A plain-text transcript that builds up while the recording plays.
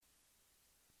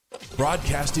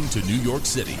Broadcasting to New York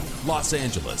City, Los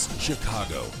Angeles,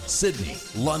 Chicago, Sydney,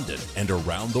 London, and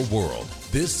around the world.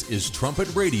 This is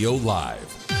Trumpet Radio Live.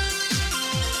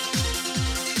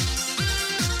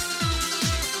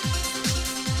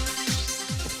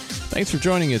 Thanks for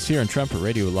joining us here on Trumpet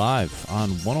Radio Live on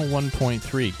 101.3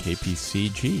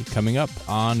 KPCG. Coming up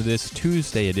on this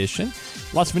Tuesday edition,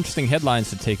 lots of interesting headlines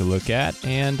to take a look at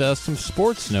and some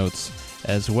sports notes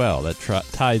as well. That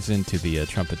ties into the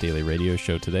Trumpet Daily Radio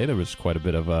Show today. There was quite a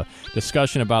bit of a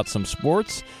discussion about some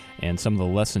sports and some of the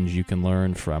lessons you can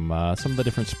learn from some of the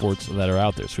different sports that are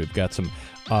out there. So we've got some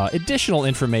additional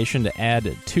information to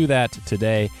add to that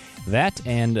today. That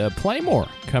and plenty more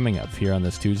coming up here on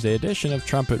this Tuesday edition of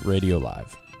Trumpet Radio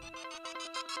Live.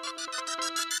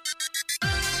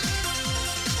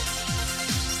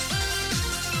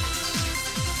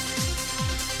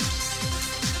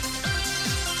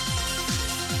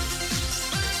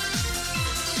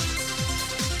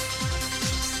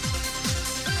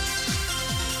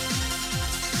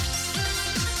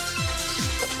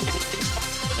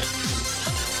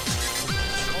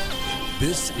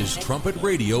 This is Trumpet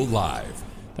Radio Live.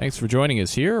 Thanks for joining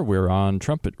us here. We're on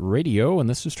Trumpet Radio, and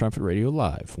this is Trumpet Radio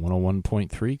Live, 101.3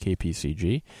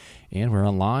 KPCG, and we're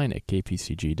online at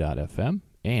kpcg.fm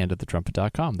and at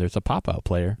thetrumpet.com. There's a pop-out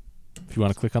player. If you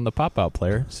want to click on the pop-out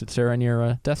player, it sits there on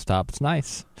your desktop. It's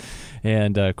nice.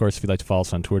 And, of course, if you'd like to follow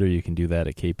us on Twitter, you can do that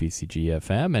at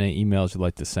kpcg.fm, and any emails you'd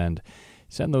like to send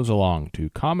those along to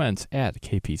comments at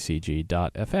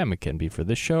kpcg.fm. It can be for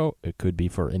this show. It could be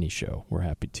for any show. We're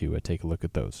happy to take a look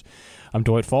at those. I'm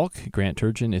Dwight Falk. Grant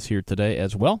Turgeon is here today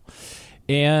as well.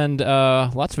 And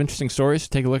lots of interesting stories to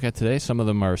take a look at today. Some of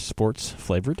them are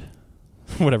sports-flavored,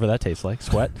 whatever that tastes like,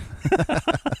 sweat.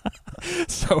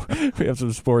 So we have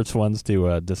some sports ones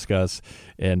to discuss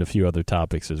and a few other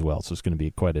topics as well. So it's going to be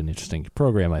quite an interesting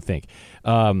program, I think.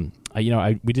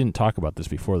 We didn't talk about this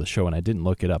before the show, and I didn't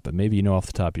look it up, but maybe you know off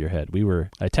the top of your head.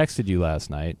 I texted you last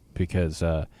night because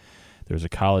there was a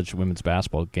college women's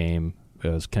basketball game. It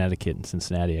was Connecticut and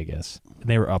Cincinnati, I guess. And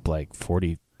they were up like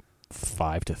 45-3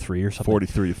 or something.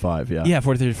 43-5, yeah. Yeah,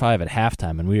 43-5 at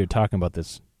halftime, and we were talking about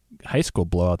this high school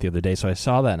blowout the other day, so I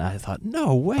saw that, and I thought,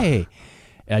 no way.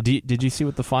 Did you see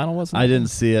what the final was? I didn't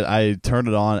see it. I turned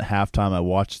it on at halftime. I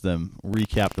watched them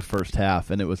recap the first half,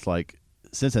 and it was like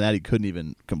Cincinnati couldn't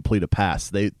even complete a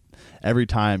pass. Every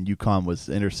time UConn was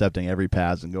intercepting every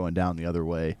pass and going down the other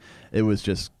way, it was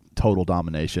just total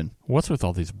domination. What's with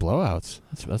all these blowouts?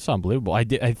 That's unbelievable. I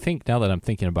think now that I'm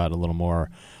thinking about it a little more,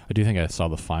 I do think I saw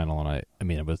the final, and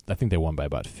I think they won by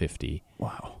about 50.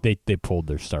 Wow. They pulled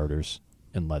their starters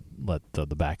and let the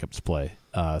backups play.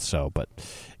 But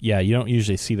yeah, you don't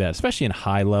usually see that, especially in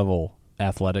high level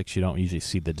athletics. You don't usually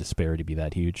see the disparity be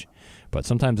that huge, but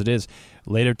sometimes it is.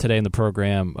 Later today in the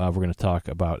program, we're going to talk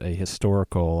about a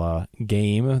historical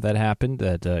game that happened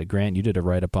that Grant, you did a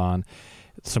write up on.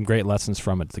 Some great lessons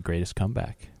from it. It's the greatest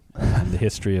comeback in the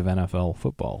history of NFL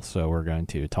football. So we're going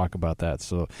to talk about that.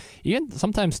 So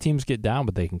sometimes teams get down,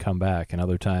 but they can come back, and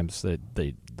other times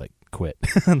they quit.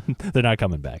 They're not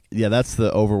coming back. Yeah, that's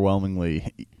the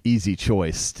overwhelmingly easy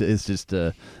choice is just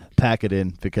to pack it in,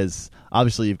 because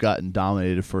obviously you've gotten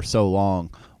dominated for so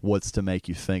long. What's to make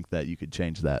you think that you could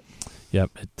change that?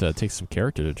 Yep, it takes some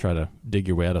character to try to dig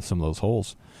your way out of some of those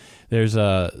holes. This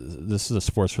is a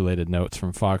sports-related note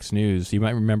from Fox News. You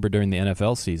might remember during the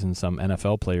NFL season, some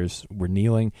NFL players were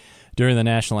kneeling during the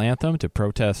national anthem to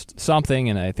protest something,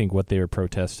 and I think what they were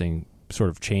protesting sort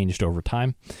of changed over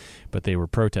time, but they were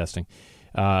protesting.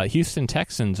 Houston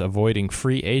Texans avoiding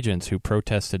free agents who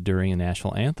protested during the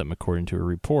national anthem, according to a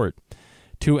report.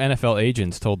 2 NFL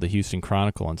agents told the Houston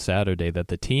Chronicle on Saturday that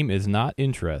the team is not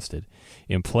interested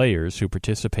in players who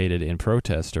participated in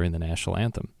protests during the national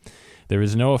anthem. There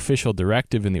is no official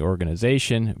directive in the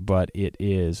organization, but it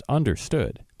is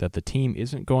understood that the team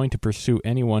isn't going to pursue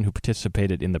anyone who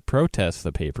participated in the protests,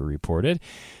 the paper reported.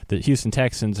 The Houston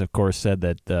Texans, of course, said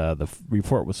that the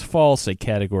report was false,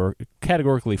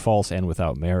 categorically false and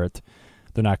without merit.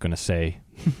 They're not going to say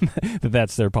that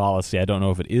that's their policy. I don't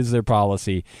know if it is their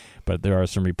policy, but there are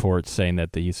some reports saying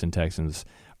that the Houston Texans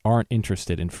aren't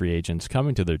interested in free agents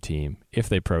coming to their team if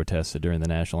they protested during the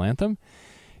national anthem.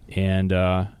 And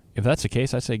if that's the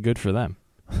case, I say good for them.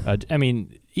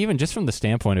 Even just from the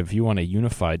standpoint of if you want a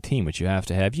unified team, which you have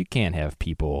to have, you can't have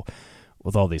people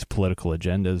with all these political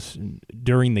agendas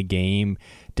during the game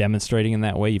demonstrating in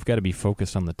that way. You've got to be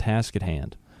focused on the task at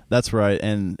hand. That's right,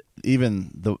 and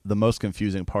even the most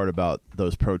confusing part about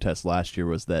those protests last year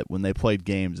was that when they played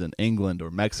games in England or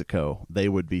Mexico, they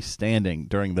would be standing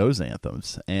during those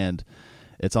anthems, and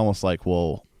it's almost like,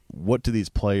 well, what do these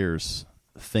players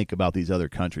think about these other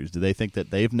countries? Do they think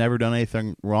that they've never done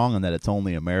anything wrong and that it's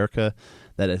only America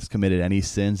that has committed any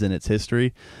sins in its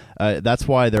history? That's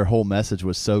why their whole message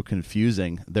was so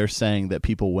confusing. They're saying that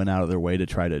people went out of their way to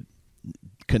try to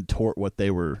contort what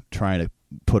they were trying to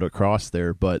put across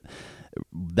there, but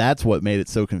that's what made it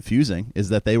so confusing, is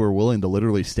that they were willing to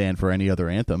literally stand for any other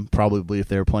anthem. Probably if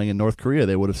they were playing in North Korea,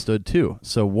 they would have stood too.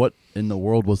 So what in the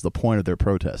world was the point of their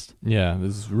protest? Yeah, it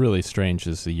was really strange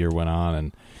as the year went on,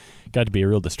 and got to be a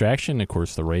real distraction. Of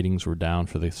course, the ratings were down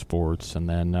for the sports, and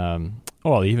then,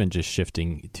 even just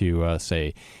shifting to,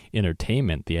 say,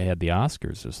 entertainment. They had the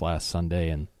Oscars this last Sunday,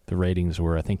 and the ratings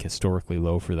were, I think, historically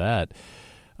low for that.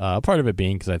 Part of it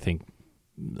being because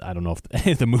I don't know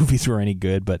if the movies were any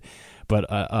good, but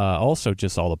also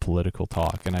just all the political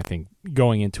talk. And I think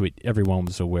going into it, everyone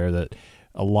was aware that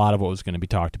a lot of what was going to be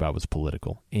talked about was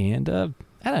political. And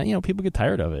people get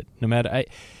tired of it. No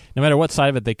matter what side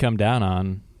of it they come down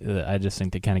on, I just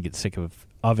think they kind of get sick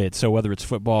of it. So whether it's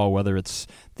football, whether it's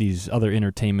these other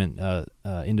entertainment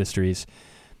industries,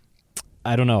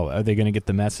 I don't know. Are they going to get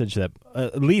the message that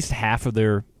at least half of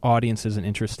their audience isn't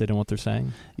interested in what they're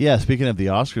saying? Yeah, speaking of the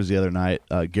Oscars the other night,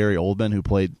 Gary Oldman, who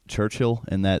played Churchill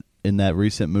in that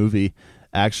recent movie,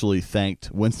 actually thanked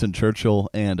Winston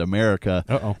Churchill and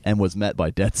America and was met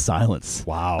by dead silence.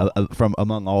 Wow. From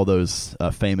among all those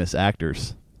famous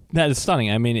actors. That is stunning.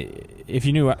 I mean, if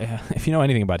you know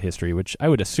anything about history, which I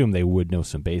would assume they would know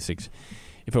some basics,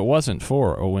 if it wasn't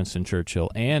for Winston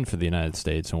Churchill and for the United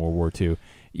States in World War II,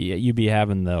 you'd be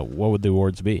having what would the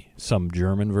awards be? Some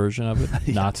German version of it,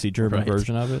 yeah, Nazi German right.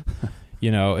 version of it.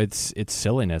 It's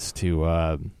silliness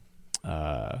to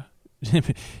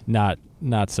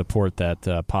not support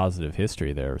that positive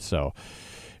history there. So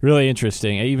really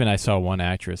interesting. Even I saw one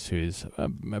actress who's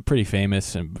pretty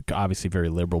famous and obviously very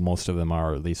liberal. Most of them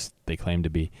are, or at least they claim to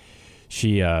be.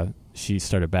 She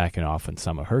started backing off on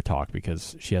some of her talk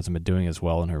because she hasn't been doing as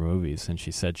well in her movies, and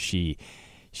she said she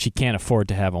can't afford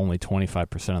to have only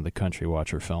 25% of the country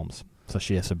watch her films, so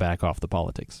she has to back off the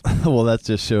politics. Well, that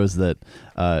just shows that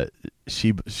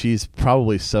she's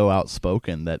probably so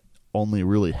outspoken that only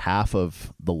really half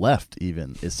of the left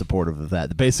even is supportive of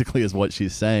that. Basically is what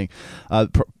she's saying.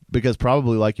 Because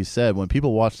probably, like you said, when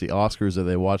people watch the Oscars or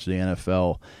they watch the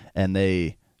NFL and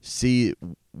they see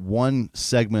one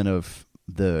segment of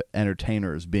the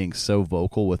entertainers being so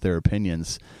vocal with their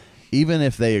opinions, even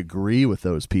if they agree with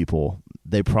those people,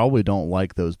 they probably don't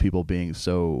like those people being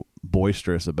so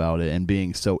boisterous about it and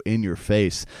being so in your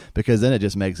face, because then it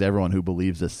just makes everyone who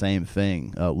believes the same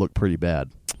thing look pretty bad.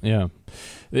 Yeah.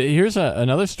 Here's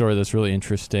another story that's really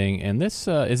interesting, and this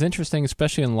is interesting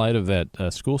especially in light of that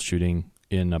school shooting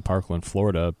in Parkland,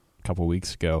 Florida a couple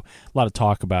weeks ago. A lot of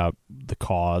talk about the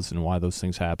cause and why those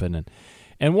things happen,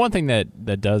 and one thing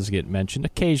that does get mentioned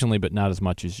occasionally, but not as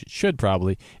much as it should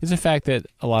probably, is the fact that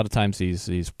a lot of times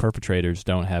these perpetrators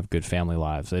don't have good family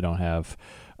lives. They don't have,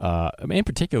 in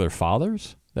particular,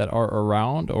 fathers that are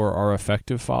around or are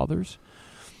effective fathers.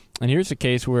 And here's a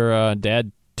case where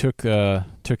dad took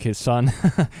his son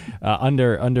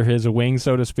under his wing,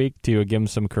 so to speak, to give him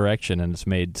some correction, and it's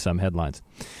made some headlines.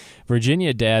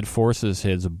 Virginia dad forces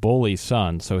his bully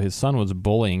son. So his son was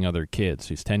bullying other kids.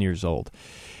 He's 10 years old.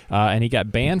 And he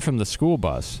got banned from the school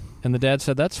bus. And the dad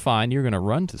said, "That's fine. You're going to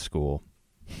run to school."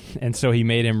 And so he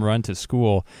made him run to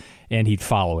school, and he'd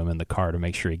follow him in the car to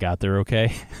make sure he got there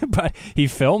okay. But he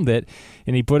filmed it,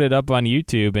 and he put it up on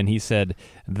YouTube, and he said,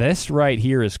 "This right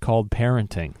here is called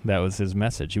parenting." That was his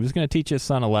message. He was going to teach his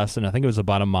son a lesson. I think it was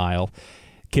about a mile.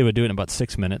 Kid would do it in about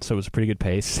 6 minutes, so it was a pretty good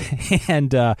pace.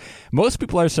 And most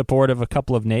people are supportive, a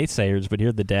couple of naysayers, but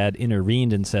here the dad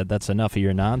intervened and said, "That's enough of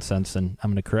your nonsense, and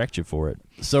I'm going to correct you for it."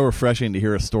 So refreshing to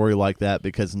hear a story like that,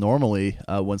 because normally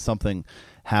when something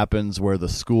happens where the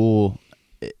school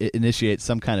initiates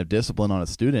some kind of discipline on a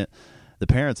student, the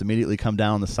parents immediately come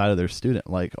down on the side of their student,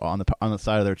 like on the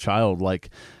side of their child, like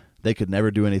they could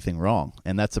never do anything wrong.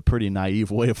 And that's a pretty naive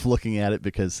way of looking at it,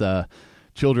 because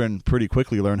children pretty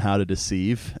quickly learn how to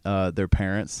deceive their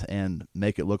parents and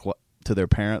make it look to their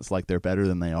parents like they're better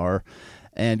than they are.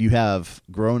 And you have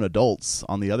grown adults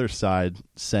on the other side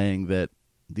saying that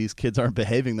these kids aren't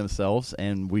behaving themselves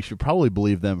and we should probably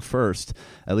believe them first.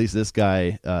 At least this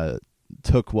guy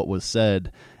took what was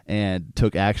said and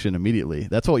took action immediately.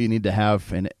 That's what you need to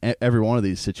have in every one of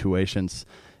these situations.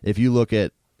 If you look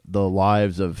at the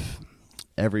lives of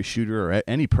every shooter or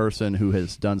any person who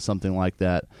has done something like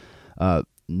that,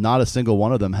 not a single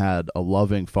one of them had a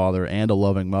loving father and a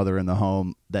loving mother in the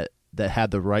home that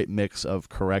had the right mix of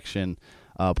correction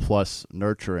plus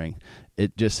nurturing.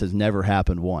 It just has never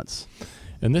happened once.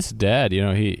 And this dad,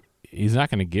 he's not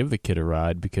going to give the kid a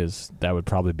ride because that would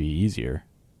probably be easier.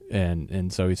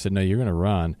 And so he said, no, you're going to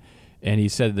run. And he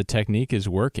said the technique is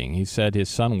working. He said his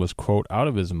son was, quote, out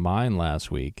of his mind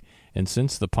last week, and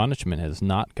since the punishment has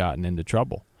not gotten into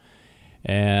trouble.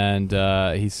 And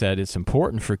he said it's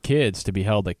important for kids to be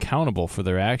held accountable for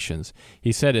their actions.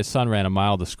 He said his son ran a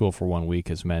mile to school for 1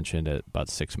 week, as mentioned, at about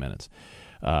 6 minutes.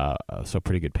 So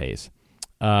pretty good pace.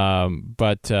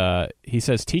 But he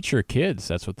says, teach your kids.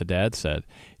 That's what the dad said.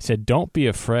 He said, don't be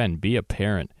a friend, be a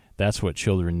parent. That's what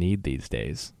children need these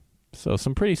days. So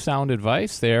some pretty sound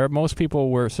advice there. Most people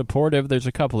were supportive. There's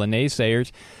a couple of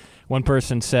naysayers. One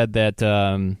person said that,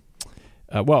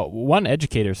 one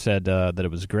educator said that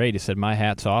it was great. He said, my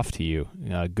hat's off to you.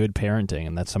 Good parenting,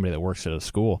 and that's somebody that works at a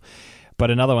school. But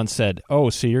another one said,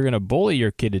 oh, so you're going to bully your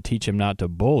kid to teach him not to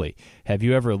bully. Have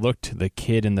you ever looked the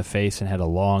kid in the face and had a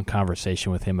long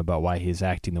conversation with him about why he's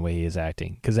acting the way he is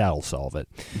acting? Because that'll solve it.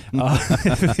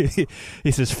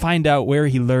 He says, find out where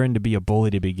he learned to be a bully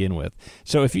to begin with.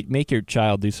 So if you make your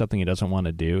child do something he doesn't want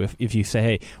to do, if you say,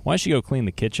 hey, why don't you go clean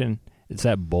the kitchen? Is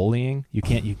that bullying? You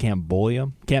can't bully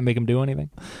him? Can't make him do anything?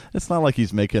 It's not like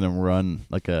he's making him run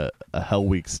like a Hell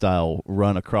Week style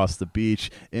run across the beach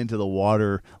into the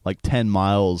water like 10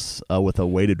 miles with a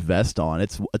weighted vest on.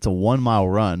 It's a 1 mile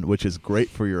run, which is great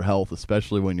for your health,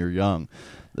 especially when you're young.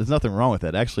 There's nothing wrong with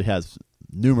that. It actually has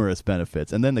numerous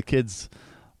benefits. And then the kid's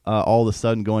all of a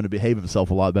sudden going to behave himself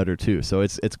a lot better too. So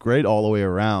it's great all the way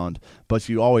around, but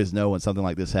you always know when something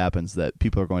like this happens that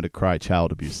people are going to cry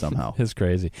child abuse somehow. It's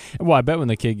crazy. Well, I bet when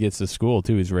the kid gets to school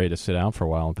too, he's ready to sit down for a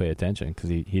while and pay attention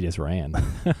because he just ran.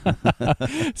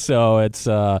 So it's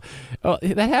that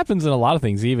happens in a lot of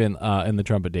things. Even in the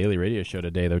Trumpet Daily radio show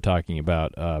today, they're talking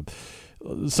about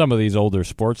some of these older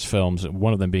sports films,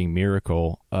 one of them being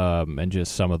Miracle, and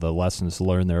just some of the lessons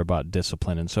learned there about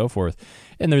discipline and so forth.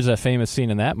 And there's a famous scene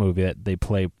in that movie that they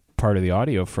play part of the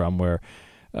audio from where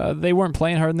they weren't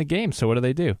playing hard in the game. So what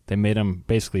do? They made them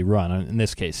basically run, in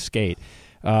this case skate,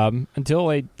 until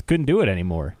they couldn't do it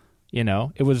anymore. You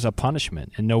know, it was a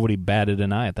punishment, and nobody batted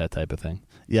an eye at that type of thing.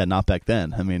 Yeah, not back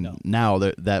then. I mean, now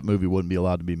that movie wouldn't be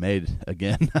allowed to be made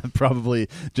again. Probably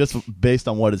just based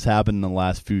on what has happened in the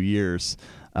last few years,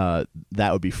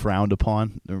 that would be frowned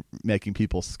upon. They're making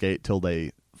people skate till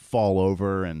they fall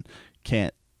over and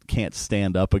can't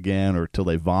stand up again, or till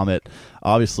they vomit.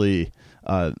 Obviously,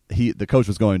 the coach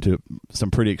was going to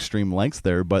some pretty extreme lengths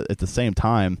there, but at the same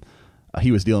time, he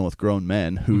was dealing with grown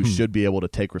men who should be able to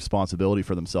take responsibility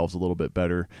for themselves a little bit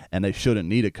better, and they shouldn't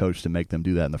need a coach to make them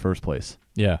do that in the first place.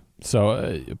 Yeah,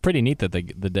 so pretty neat that the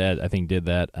dad, I think, did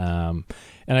that. And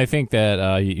I think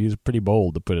that he was pretty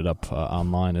bold to put it up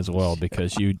online as well,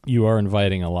 because you are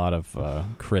inviting a lot of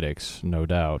critics, no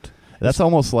doubt. That's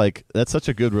almost like that's such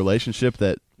a good relationship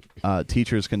that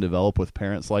teachers can develop with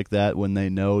parents like that, when they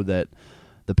know that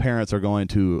the parents are going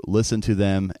to listen to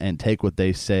them and take what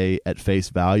they say at face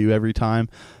value every time,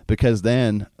 because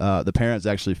then the parents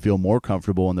actually feel more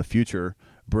comfortable in the future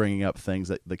bringing up things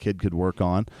that the kid could work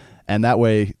on. And that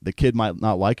way the kid might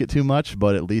not like it too much,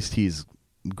 but at least he's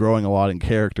growing a lot in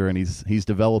character, and he's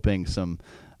developing some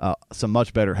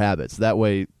much better habits. That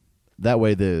way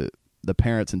the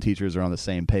parents and teachers are on the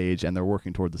same page, and they're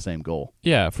working toward the same goal.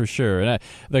 Yeah, for sure. And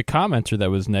the commenter that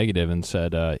was negative and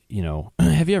said,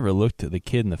 have you ever looked at the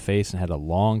kid in the face and had a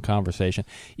long conversation?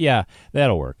 Yeah,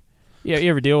 that'll work. Yeah, you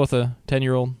ever deal with a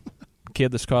 10-year-old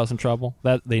kid that's causing trouble?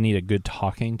 That they need a good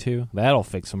talking to. That'll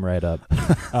fix them right up.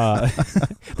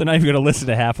 They're not even going to listen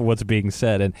to half of what's being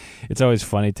said. And it's always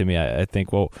funny to me. I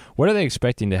think, well, what are they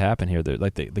expecting to happen here? They're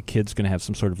like the kid's going to have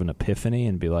some sort of an epiphany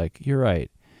and be like, you're right.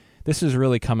 This is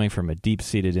really coming from a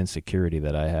deep-seated insecurity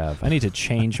that I have. I need to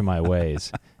change my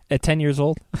ways. At 10 years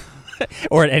old?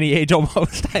 Or at any age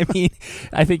almost. I mean,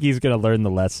 I think he's going to learn the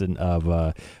lesson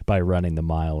of by running the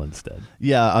mile instead.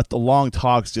 Yeah, the long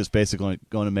talk's just basically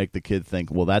going to make the kid think,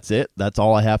 well, that's it? That's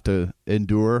all I have to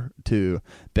endure to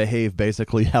behave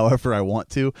basically however I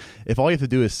want to? If all you have to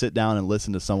do is sit down and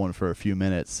listen to someone for a few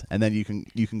minutes, and then you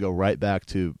can go right back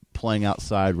to playing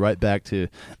outside, right back to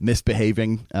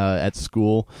misbehaving at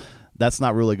school, that's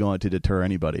not really going to deter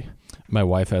anybody. My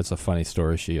wife has a funny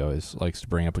story she always likes to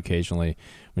bring up occasionally.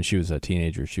 When she was a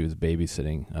teenager, she was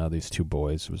babysitting these two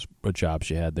boys. It was a job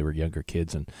she had. They were younger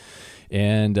kids,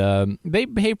 and they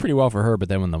behaved pretty well for her. But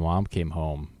then when the mom came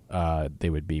home, they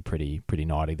would be pretty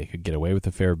naughty. They could get away with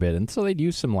a fair bit, and so they'd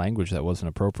use some language that wasn't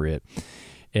appropriate.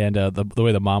 And the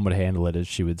way the mom would handle it is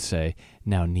she would say,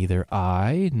 now neither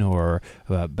I nor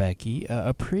Becky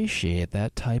appreciate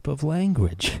that type of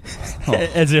language.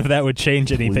 As if that would change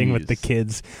anything with the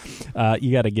kids.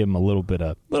 You got to give them a little bit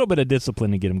of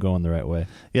discipline to get them going the right way.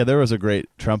 Yeah, there was a great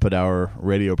Trumpet Hour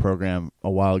radio program a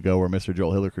while ago where Mr.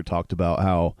 Joel Hilliker talked about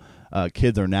how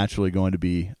kids are naturally going to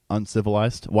be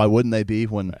uncivilized. Why wouldn't they be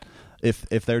when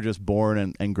if they're just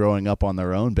born and growing up on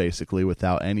their own, basically,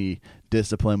 without any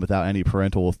discipline, without any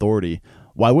parental authority?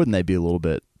 Why wouldn't they be a little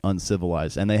bit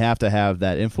uncivilized? And they have to have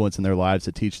that influence in their lives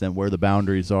to teach them where the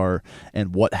boundaries are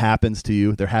and what happens to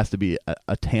you. There has to be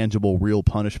a tangible, real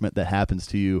punishment that happens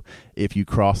to you if you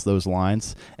cross those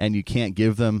lines, and you can't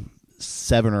give them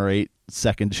 7 or 8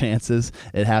 second chances.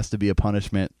 It has to be a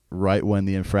punishment right when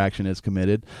the infraction is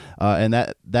committed, and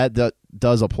that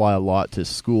does apply a lot to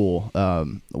school,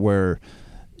 where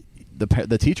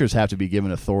the teachers have to be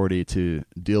given authority to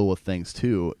deal with things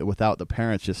too, without the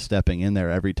parents just stepping in there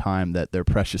every time that their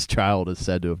precious child is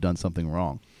said to have done something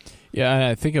wrong. Yeah, and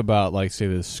I think about, like, say,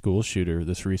 this school shooter,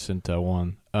 this recent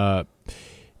one.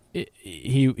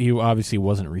 He obviously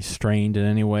wasn't restrained in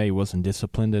any way. He wasn't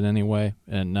disciplined in any way,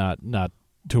 and not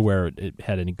to where it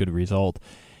had any good result.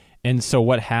 And so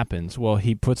what happens? Well,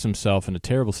 he puts himself in a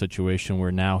terrible situation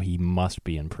where now he must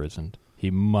be imprisoned.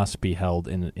 He must be held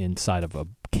inside of a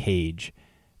cage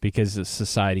because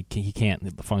society, he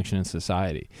can't function in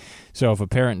society. So if a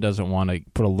parent doesn't want to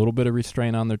put a little bit of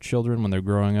restraint on their children when they're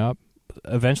growing up,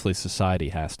 eventually society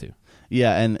has to.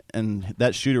 Yeah, and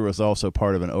that shooter was also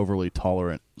part of an overly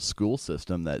tolerant school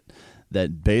system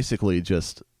that basically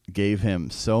just gave him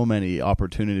so many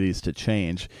opportunities to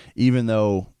change, even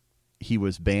though he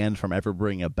was banned from ever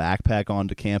bringing a backpack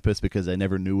onto campus because they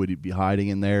never knew what he'd be hiding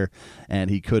in there, and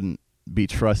he couldn't be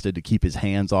trusted to keep his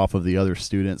hands off of the other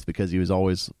students because he was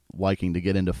always liking to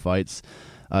get into fights.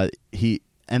 And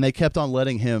they kept on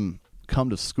letting him come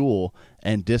to school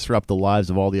and disrupt the lives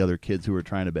of all the other kids who were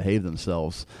trying to behave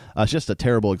themselves. It's just a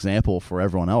terrible example for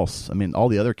everyone else. I mean, all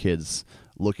the other kids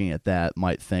looking at that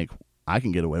might think, I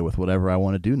can get away with whatever I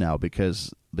want to do now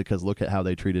because look at how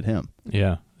they treated him.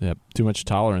 Yeah. Too much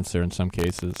tolerance there in some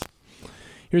cases.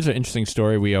 Here's an interesting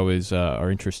story. We always are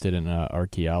interested in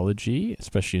archaeology,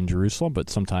 especially in Jerusalem, but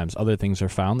sometimes other things are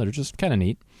found that are just kind of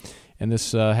neat. And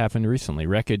this happened recently.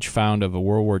 Wreckage found of a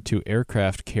World War II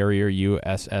aircraft carrier,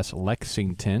 USS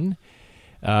Lexington.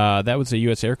 That was a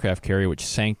U.S. aircraft carrier which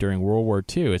sank during World War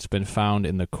II. It's been found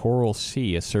in the Coral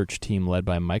Sea, a search team led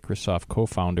by Microsoft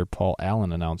co-founder Paul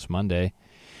Allen announced Monday.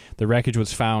 The wreckage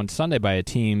was found Sunday by a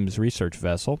team's research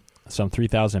vessel, some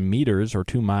 3,000 meters or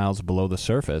 2 miles below the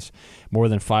surface, more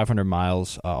than 500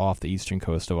 miles off the eastern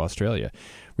coast of Australia.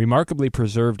 Remarkably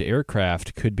preserved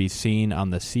aircraft could be seen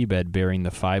on the seabed bearing the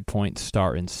 5-point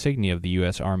star insignia of the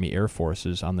U.S. Army Air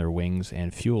Forces on their wings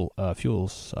and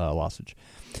fuselage.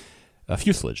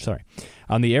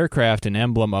 On the aircraft, an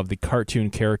emblem of the cartoon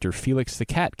character Felix the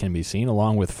Cat can be seen,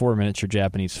 along with 4 miniature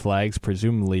Japanese flags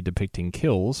presumably depicting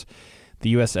kills.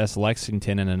 The USS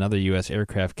Lexington and another U.S.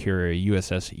 aircraft carrier,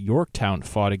 USS Yorktown,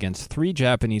 fought against 3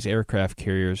 Japanese aircraft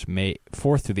carriers May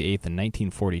 4th through the 8th in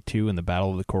 1942 in the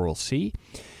Battle of the Coral Sea.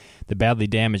 The badly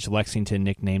damaged Lexington,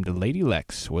 nicknamed Lady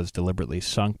Lex, was deliberately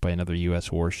sunk by another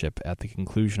U.S. warship at the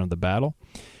conclusion of the battle.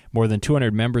 More than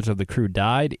 200 members of the crew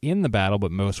died in the battle,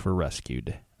 but most were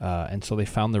rescued. And so they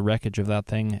found the wreckage of that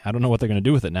thing. I don't know what they're going to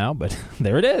do with it now, but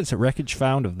there it is, a wreckage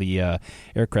found of the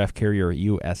aircraft carrier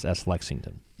USS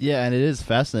Lexington. Yeah, and it is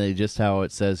fascinating just how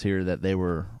it says here that they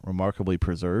were remarkably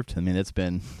preserved. I mean, it's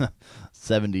been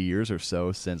 70 years or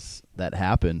so since that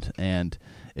happened, and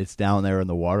it's down there in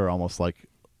the water almost like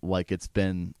it's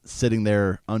been sitting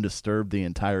there undisturbed the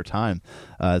entire time.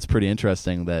 It's pretty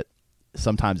interesting that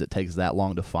sometimes it takes that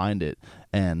long to find it,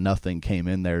 and nothing came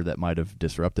in there that might have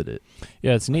disrupted it.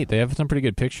 Yeah, it's neat. They have some pretty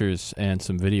good pictures and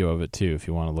some video of it, too. If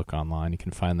you want to look online, you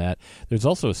can find that. There's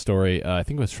also a story, I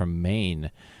think it was from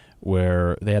Maine,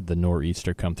 where they had the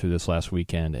nor'easter come through this last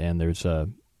weekend, and there's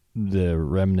the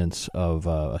remnants of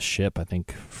a ship, I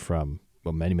think from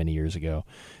many, many years ago,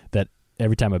 that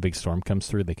every time a big storm comes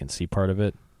through, they can see part of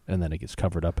it, and then it gets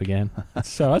covered up again.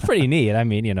 So that's pretty neat. I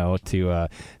mean, to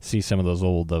see some of those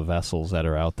old vessels that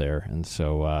are out there. And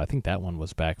so I think that one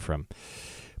was back from,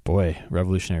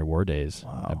 Revolutionary War days,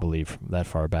 wow. I believe, that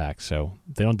far back. So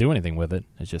they don't do anything with it.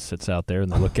 It just sits out there,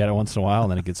 and they look at it once in a while,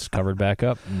 and then it gets covered back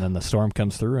up, and then the storm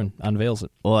comes through and unveils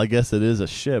it. Well, I guess it is a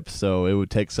ship, so it would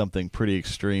take something pretty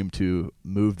extreme to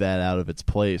move that out of its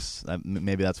place.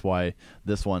 Maybe that's why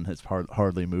this one has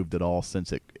hardly moved at all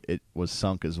since it was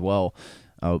sunk as well.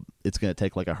 It's going to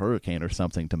take like a hurricane or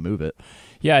something to move it.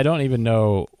 Yeah, I don't even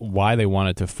know why they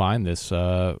wanted to find this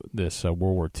World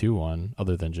War II one,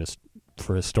 other than just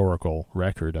for historical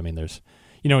record. I mean, there's,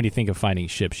 when you think of finding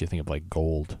ships, you think of like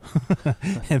gold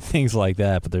and things like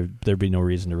that, but there'd be no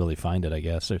reason to really find it, I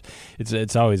guess.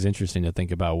 It's always interesting to think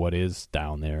about what is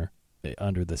down there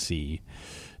under the sea,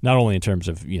 not only in terms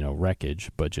of,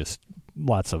 wreckage, but just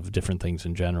lots of different things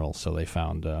in general. So they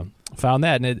found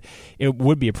that, and it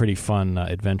would be a pretty fun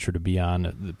adventure to be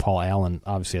on. Paul Allen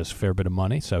obviously has a fair bit of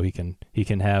money, so he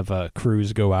can have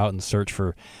crews go out and search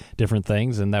for different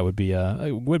things, and that would be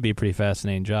a pretty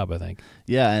fascinating job, I think.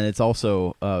 Yeah, and it's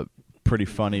also pretty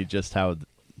funny just how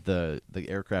the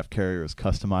aircraft carrier is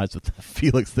customized with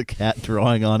Felix the cat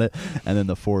drawing on it, and then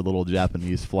the 4 little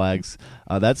Japanese flags.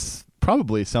 That's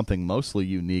probably something mostly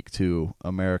unique to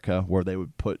America, where they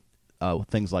would put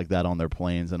things like that on their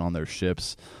planes and on their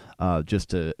ships,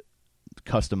 just to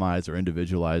customize or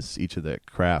individualize each of the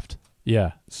craft.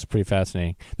 Yeah, it's pretty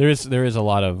fascinating. There is a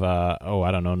lot of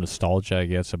nostalgia, I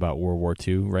guess, about World War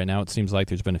II right now. It seems like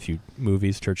there's been a few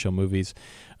movies, Churchill movies.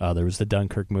 There was the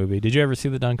Dunkirk movie. Did you ever see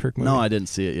the Dunkirk movie? No, I didn't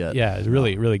see it yet. Yeah, it's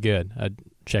really, really good. I'd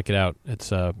check it out.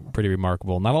 It's pretty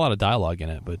remarkable. Not a lot of dialogue in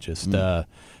it, but just a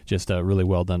really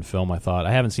well done film, I thought.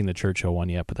 I haven't seen the Churchill one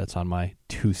yet, but that's on my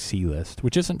to-see list,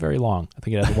 which isn't very long. I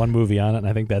think it has one movie on it, and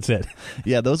I think that's it.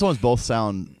 Yeah, those ones both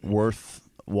sound worth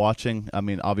watching. I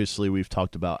mean, obviously we've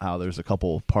talked about how there's a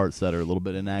couple parts that are a little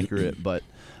bit inaccurate, but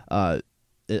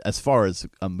as far as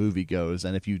a movie goes,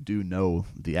 and if you do know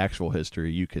the actual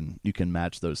history, you can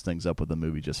match those things up with the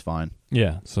movie just fine.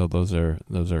 Yeah, so those are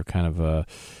kind of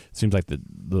seems like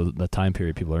the time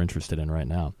period people are interested in right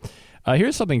now.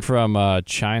 Here's something from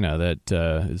China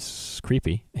that is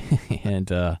creepy,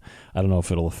 and I don't know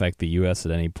if it'll affect the U.S.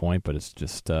 at any point, but it's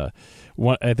just I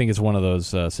think it's one of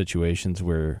those situations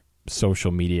where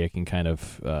social media can kind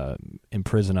of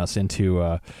imprison us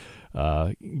into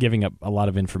giving up a lot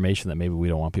of information that maybe we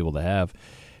don't want people to have.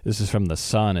 This is from The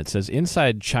Sun. It says,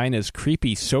 inside China's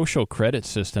creepy social credit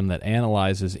system that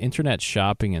analyzes internet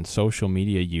shopping and social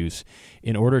media use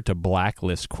in order to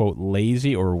blacklist, quote,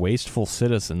 lazy or wasteful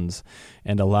citizens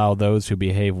and allow those who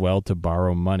behave well to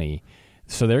borrow money.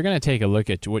 So they're going to take a look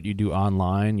at what you do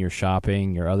online, your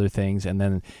shopping, your other things, and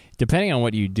then depending on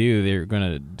what you do, they're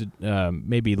going to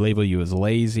maybe label you as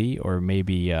lazy or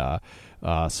maybe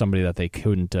somebody that they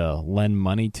couldn't lend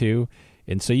money to.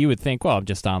 And so you would think, well, I'm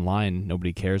just online,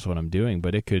 nobody cares what I'm doing.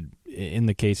 But it could, in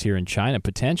the case here in China,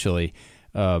 potentially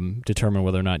determine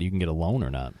whether or not you can get a loan or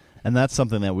not. And that's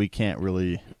something that we can't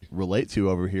really relate to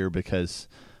over here because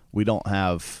we don't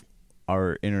have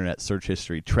our internet search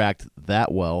history tracked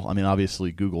that well. I mean,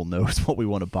 obviously Google knows what we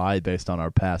want to buy based on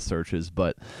our past searches,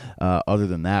 but other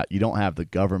than that, you don't have the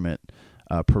government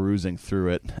perusing through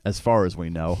it as far as we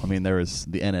know. I mean, there is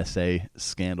the NSA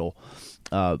scandal,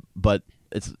 but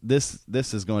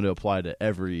this is going to apply to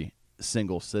every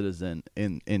single citizen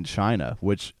in China,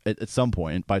 which at some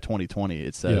point by 2020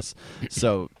 it says. Yep.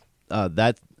 So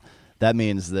that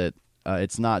means that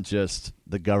it's not just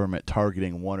the government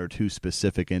targeting one or two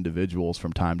specific individuals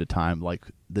from time to time, like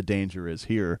the danger is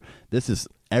here. This is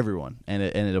everyone, and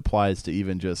it applies to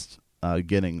even just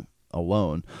getting a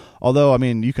loan. Although, I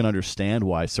mean, you can understand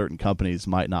why certain companies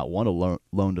might not want to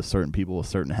loan to certain people with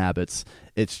certain habits.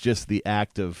 It's just the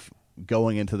act of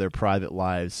going into their private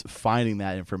lives, finding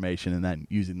that information, and then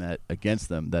using that against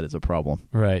them that is a problem.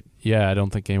 Right. Yeah, I don't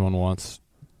think anyone wants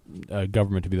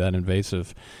government to be that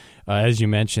invasive. As you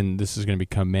mentioned, this is going to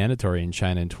become mandatory in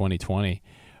China in 2020,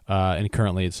 and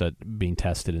currently it's being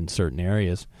tested in certain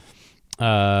areas.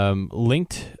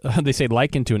 They say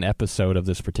likened to an episode of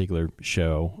this particular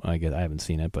show. I haven't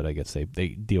seen it, but I guess they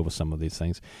deal with some of these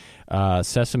things.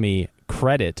 Sesame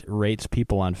Credit rates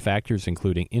people on factors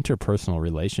including interpersonal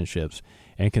relationships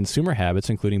and consumer habits,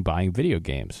 including buying video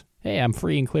games. Hey, I'm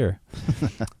free and clear.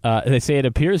 They say it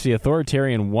appears the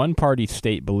authoritarian one-party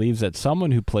state believes that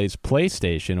someone who plays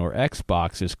PlayStation or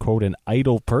Xbox is, quote, an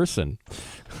idle person.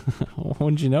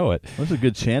 Wouldn't you know it? There's a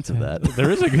good chance of that. There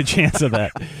is a good chance of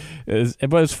that.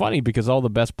 But it's funny because all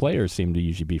the best players seem to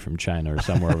usually be from China or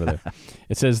somewhere over there.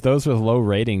 It says those with low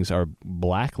ratings are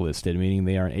blacklisted, meaning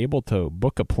they aren't able to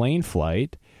book a plane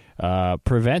flight,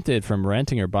 prevented from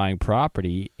renting or buying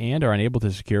property, and are unable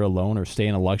to secure a loan or stay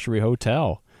in a luxury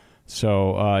hotel.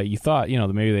 So you thought,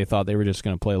 maybe they thought they were just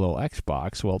going to play a little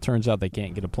Xbox. Well, it turns out they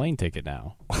can't get a plane ticket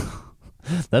now.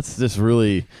 That's just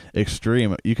really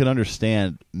extreme. You can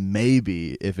understand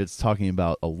maybe if it's talking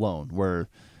about a loan where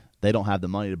they don't have the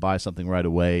money to buy something right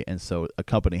away, and so a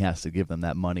company has to give them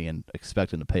that money and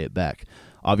expect them to pay it back.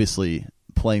 Obviously,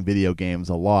 playing video games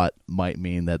a lot might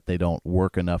mean that they don't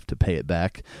work enough to pay it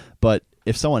back. But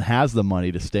if someone has the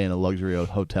money to stay in a luxury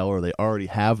hotel or they already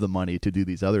have the money to do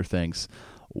these other things,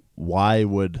 why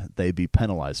would they be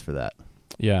penalized for that?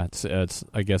 Yeah, it's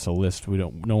I guess a list no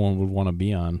one would want to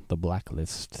be on, the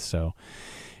blacklist. So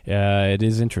it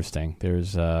is interesting.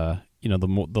 There's the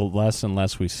less and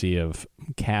less we see of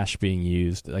cash being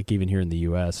used, like even here in the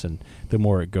U.S., and the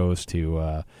more it goes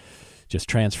to just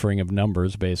transferring of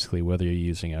numbers, basically, whether you're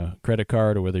using a credit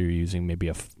card or whether you're using maybe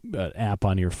an app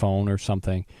on your phone or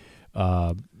something.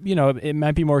 It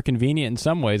might be more convenient in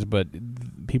some ways, but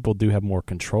people do have more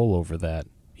control over that.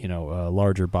 A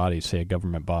larger body, say a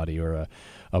government body or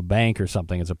a bank or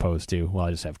something, as opposed to, well,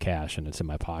 I just have cash and it's in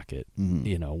my pocket. Mm-hmm.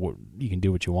 You can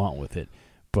do what you want with it.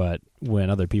 But when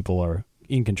other people are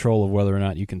in control of whether or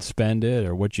not you can spend it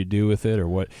or what you do with it or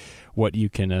what you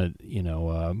can,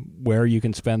 where you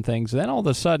can spend things, then all of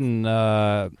a sudden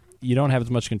you don't have as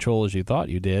much control as you thought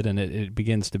you did, and it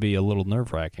begins to be a little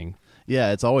nerve-wracking.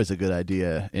 Yeah, it's always a good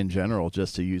idea in general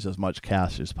just to use as much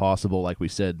cash as possible, like we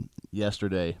said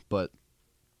yesterday, but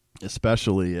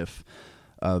especially if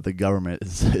the government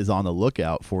is on the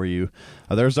lookout for you.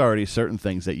 There's already certain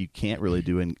things that you can't really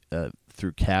do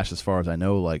through cash, as far as I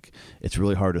know. Like, it's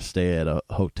really hard to stay at a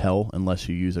hotel unless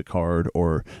you use a card,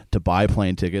 or to buy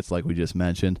plane tickets, like we just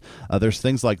mentioned. There's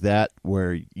things like that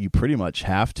where you pretty much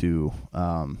have to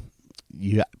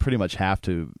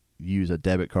use a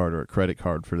debit card or a credit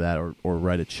card for that, or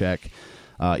write a check.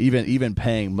 Even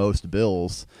paying most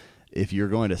bills, if you're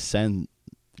going to send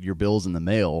your bills in the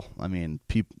mail, I mean,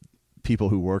 people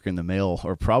who work in the mail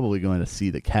are probably going to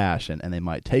see the cash, and they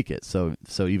might take it. So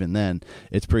even then,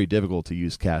 it's pretty difficult to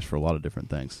use cash for a lot of different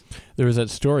things. There was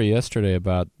that story yesterday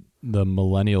about the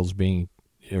millennials being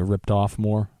ripped off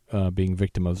more, being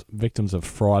victims of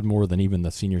fraud more than even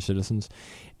the senior citizens.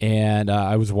 And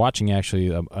I was watching actually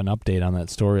an update on that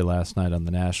story last night on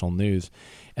the national news,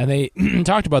 and they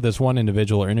talked about this one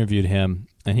individual, or interviewed him,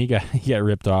 and he got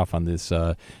ripped off on this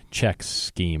check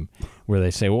scheme where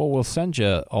they say, well, we'll send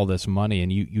you all this money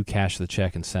and you cash the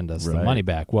check and send us the money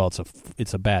back. Well,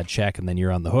 it's a bad check, and then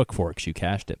you're on the hook for it because you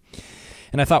cashed it.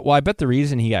 And I thought, well, I bet the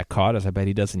reason he got caught is I bet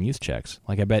he doesn't use checks.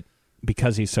 Like, I bet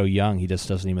because he's so young, he just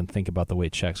doesn't even think about the way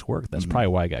checks work. That's probably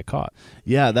why he got caught.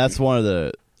 Yeah, that's one of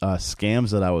the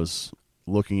scams that I was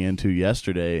looking into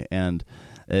yesterday, and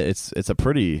it's a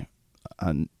pretty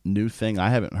new thing. I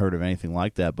haven't heard of anything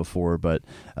like that before, but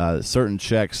certain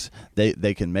checks,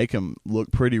 they can make them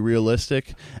look pretty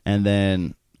realistic, and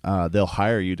then they'll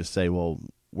hire you to say, well,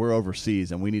 we're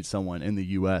overseas and we need someone in the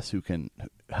U.S. who can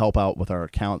help out with our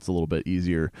accounts a little bit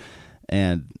easier.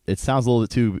 And it sounds a little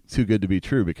bit too good to be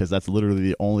true, because that's literally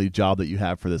the only job that you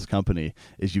have for this company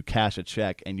is you cash a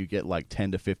check and you get like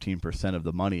 10 to 15% of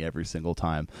the money every single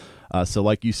time. So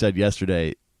like you said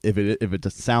yesterday, if it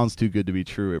just sounds too good to be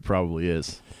true, it probably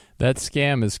is. That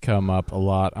scam has come up a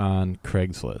lot on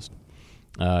Craigslist.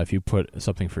 If you put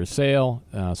something for sale,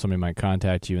 somebody might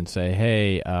contact you and say,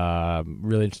 hey,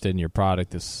 really interested in your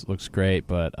product. This looks great,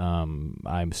 but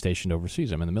I'm stationed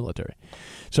overseas. I'm in the military.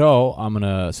 So I'm going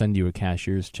to send you a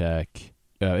cashier's check.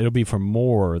 It'll be for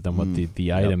more than what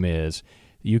the item is.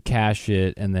 You cash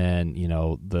it, and then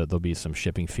there'll be some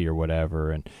shipping fee or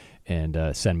whatever,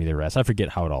 and send me the rest. I forget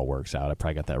how it all works out. I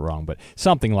probably got that wrong, but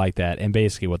something like that. And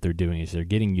basically what they're doing is they're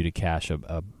getting you to cash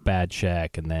a bad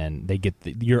check, and then they get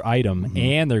your item,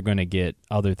 and they're going to get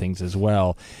other things as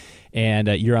well. And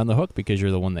you're on the hook because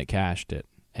you're the one that cashed it.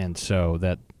 And so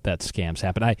that scams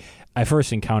happen. I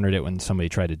first encountered it when somebody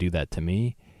tried to do that to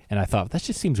me, and I thought, that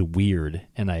just seems weird.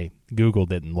 And I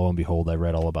Googled it, and lo and behold, I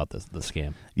read all about the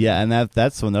scam. Yeah, and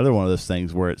that's another one of those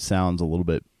things where it sounds a little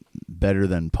bit better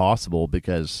than possible,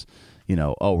 because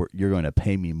you're going to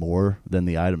pay me more than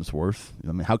the item's worth.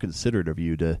 I mean, how considerate of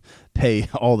you to pay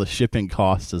all the shipping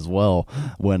costs as well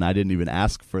when I didn't even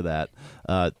ask for that.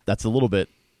 That's a little bit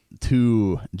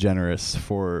too generous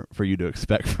for you to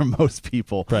expect from most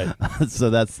people. Right. So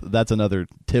that's another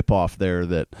tip off there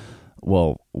that,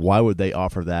 well, why would they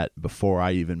offer that before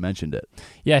I even mentioned it?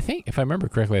 Yeah, I think if I remember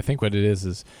correctly, I think what it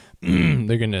is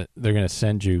they're gonna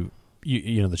send you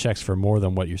the checks for more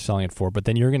than what you're selling it for, but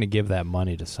then you're going to give that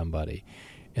money to somebody,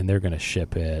 and they're going to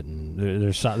ship it, and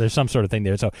there's some sort of thing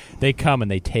there. So they come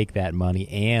and they take that money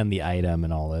and the item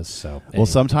and all this. So well,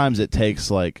 sometimes it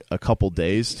takes like a couple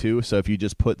days too. So if you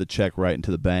just put the check right into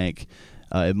the bank,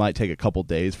 it might take a couple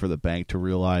days for the bank to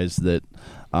realize that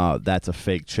that's a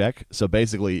fake check. So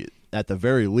basically, at the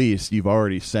very least, you've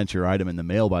already sent your item in the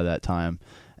mail by that time,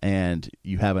 and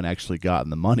you haven't actually gotten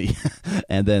the money.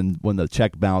 And then when the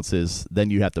check bounces,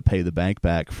 then you have to pay the bank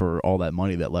back for all that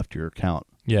money that left your account.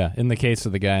 Yeah, in the case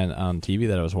of the guy on TV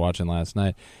that I was watching last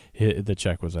night, the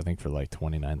check was, I think, for like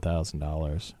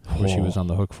 $29,000, which he was on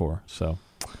the hook for. So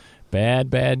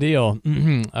bad deal.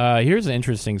 Here's an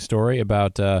interesting story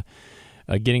about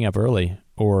getting up early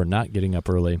or not getting up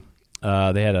early.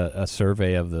 They had a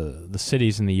survey of the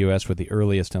cities in the U.S. with the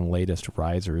earliest and latest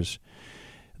risers.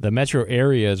 The metro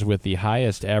areas with the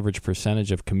highest average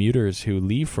percentage of commuters who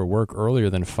leave for work earlier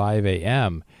than 5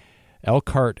 a.m.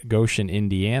 Elkhart, Goshen,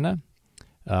 Indiana,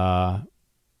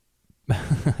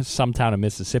 some town in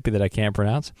Mississippi that I can't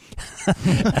pronounce,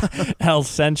 El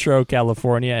Centro,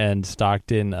 California, and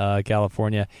Stockton,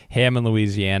 California, Hammond,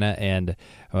 Louisiana, and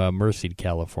Merced,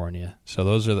 California. So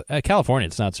those are California.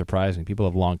 It's not surprising. People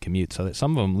have long commutes, so that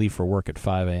some of them leave for work at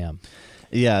 5 a.m.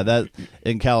 Yeah, that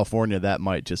in California, that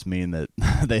might just mean that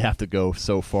they have to go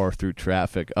so far through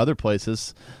traffic. Other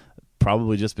places,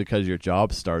 probably just because your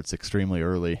job starts extremely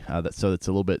early, so it's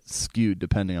a little bit skewed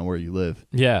depending on where you live.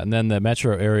 Yeah, and then the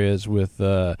metro areas with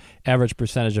the average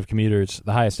percentage of commuters,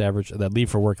 the highest average, that leave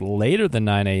for work later than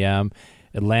 9 a.m.,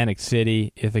 Atlantic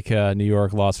City, Ithaca, New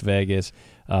York, Las Vegas,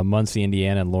 Muncie,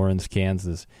 Indiana, and Lawrence,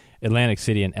 Kansas. Atlantic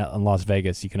City and Las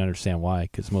Vegas, you can understand why,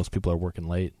 because most people are working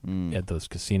late at those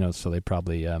casinos, so they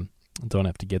probably don't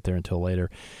have to get there until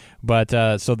later. But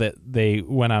so that they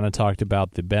went on and talked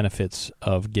about the benefits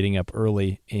of getting up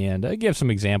early and give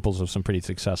some examples of some pretty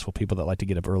successful people that like to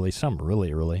get up early, some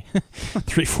really early.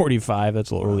 3:45, that's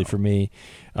a little early for me.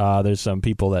 There's some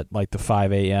people that like the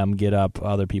 5 a.m. get up,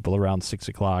 other people around 6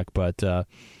 o'clock, but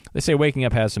they say waking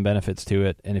up has some benefits to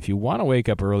it, and if you want to wake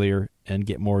up earlier and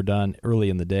get more done early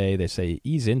in the day, they say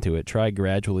ease into it. Try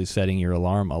gradually setting your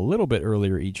alarm a little bit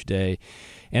earlier each day,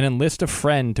 and enlist a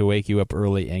friend to wake you up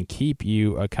early and keep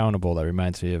you accountable. That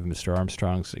reminds me of Mr.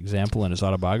 Armstrong's example in his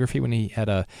autobiography when he had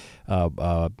a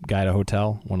guy at a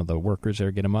hotel, one of the workers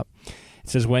there, get him up. It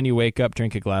says, when you wake up,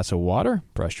 drink a glass of water,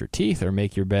 brush your teeth, or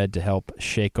make your bed to help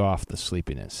shake off the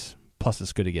sleepiness. Plus,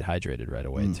 it's good to get hydrated right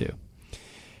away, too.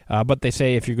 But they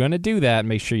say if you're going to do that,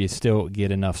 make sure you still get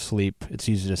enough sleep. It's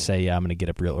easy to say, yeah, I'm going to get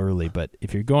up real early, but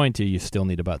if you're going to, you still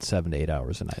need about 7 to 8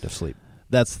 hours a night of sleep.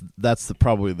 That's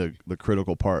probably the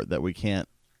critical part, that we can't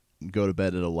go to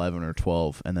bed at 11 or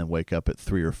 12 and then wake up at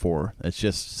 3 or 4. It's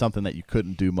just something that you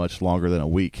couldn't do much longer than a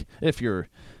week if you're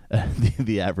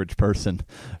the average person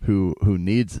who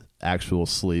needs actual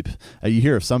sleep. You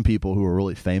hear of some people who are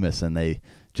really famous and they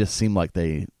just seem like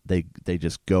they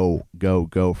just go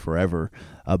forever,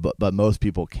 but most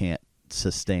people can't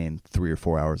sustain 3 or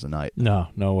 4 hours a night. No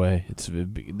way.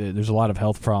 There's a lot of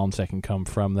health problems that can come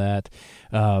from that.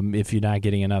 If you're not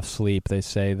getting enough sleep, they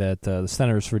say that the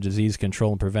Centers for Disease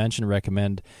Control and Prevention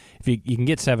recommend if you can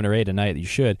get 7 or 8 a night, you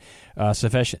should.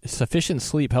 Sufficient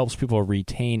sleep helps people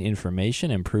retain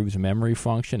information, improves memory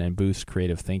function, and boosts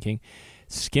creative thinking.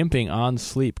 Skimping on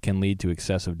sleep can lead to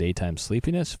excessive daytime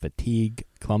sleepiness, fatigue,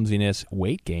 clumsiness,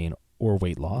 weight gain, or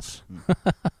weight loss.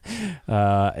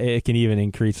 It can even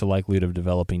increase the likelihood of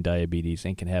developing diabetes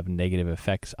and can have negative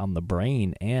effects on the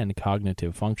brain and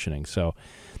cognitive functioning. So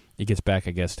it gets back,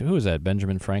 I guess, to who is that?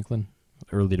 Benjamin Franklin?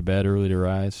 Early to bed, early to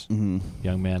rise. Mm-hmm.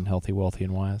 Young man, healthy, wealthy,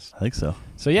 and wise. I think so.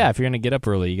 So yeah, if you're going to get up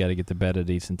early, you got to get to bed at a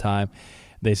decent time.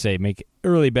 They say make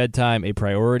early bedtime a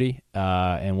priority,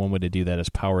 and one way to do that is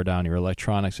power down your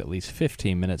electronics at least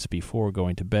 15 minutes before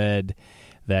going to bed.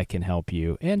 That can help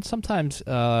you. And sometimes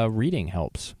reading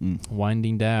helps,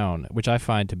 winding down, which I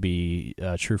find to be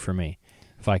true for me.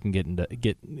 If I can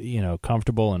get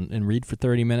comfortable and read for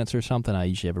 30 minutes or something, I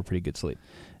usually have a pretty good sleep.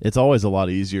 It's always a lot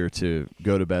easier to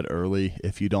go to bed early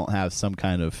if you don't have some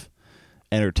kind of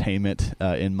entertainment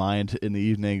in mind in the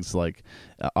evenings. Like,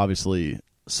 obviously,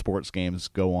 sports games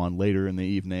go on later in the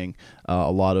evening.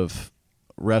 A lot of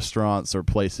restaurants or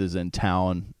places in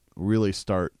town really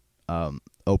start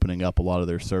opening up a lot of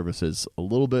their services a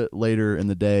little bit later in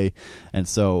the day. And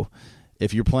so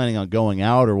if you're planning on going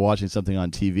out or watching something on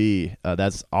TV,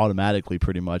 that's automatically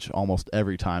pretty much almost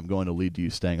every time going to lead to you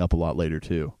staying up a lot later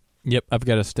too. Yep, I've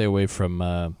got to stay away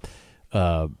from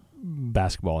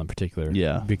basketball in particular.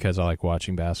 Yeah, because I like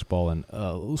watching basketball, and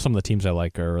some of the teams I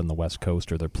like are on the West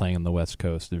Coast or they're playing on the West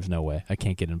Coast. There's no way I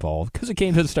can't get involved because the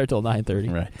game doesn't start till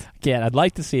 9:30. Right, I can't. I'd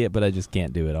like to see it, but I just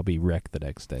can't do it. I'll be wrecked the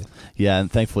next day. Yeah,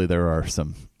 and thankfully there are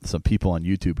some people on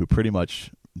YouTube who pretty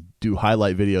much do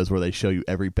highlight videos where they show you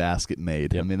every basket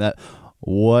made. Yep. I mean, that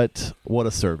what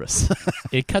a service.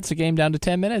 It cuts the game down to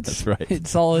 10 minutes. That's right.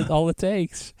 It's all it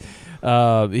takes.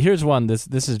 Here's one. This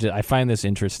is just, I find this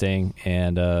interesting,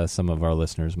 and some of our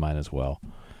listeners might as well.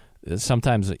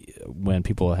 Sometimes when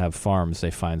people have farms, they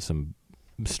find some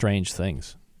strange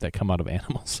things that come out of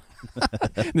animals.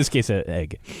 In this case, an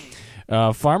egg.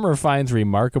 Farmer finds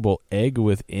remarkable egg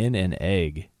within an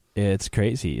egg. It's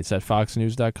crazy. It's at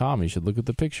foxnews.com. You should look at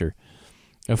the picture.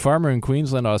 A farmer in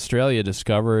Queensland, Australia,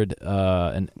 discovered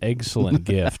an excellent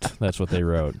gift. That's what they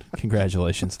wrote.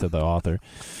 Congratulations to the author.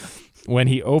 When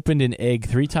he opened an egg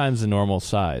 3 times the normal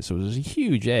size. So it was a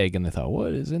huge egg, and they thought,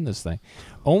 what is in this thing?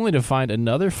 Only to find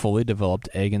another fully developed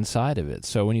egg inside of it.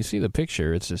 So when you see the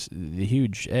picture, it's just the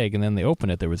huge egg, and then they open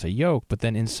it, there was a yolk, but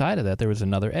then inside of that there was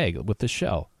another egg with the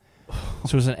shell. So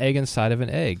it was an egg inside of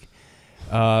an egg.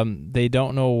 They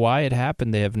don't know why it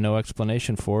happened. They have no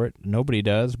explanation for it. Nobody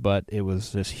does, but it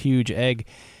was this huge egg.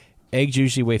 Eggs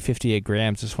usually weigh 58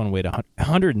 grams. This one weighed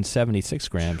 176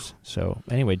 grams. So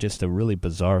anyway, just a really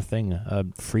bizarre thing, a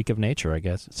freak of nature, I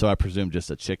guess. So I presume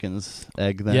just a chicken's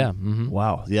egg then? Yeah. Mm-hmm.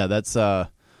 Wow. Yeah, that's... I'm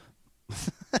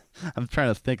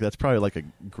trying to think. That's probably like a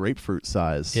grapefruit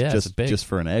size. Yeah, it's big. Just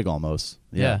for an egg almost.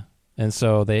 Yeah. And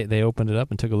so they opened it up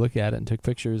and took a look at it and took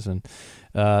pictures. And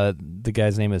the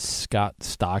guy's name is Scott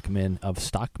Stockman of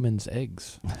Stockman's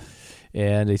Eggs.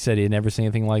 And he said he had never seen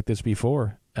anything like this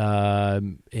before. So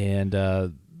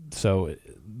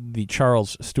the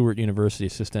Charles Stewart University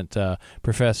assistant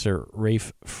professor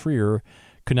Rafe Freer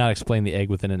could not explain the egg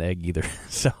within an egg either.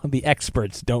 So the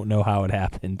experts don't know how it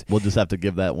happened. We'll just have to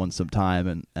give that one some time,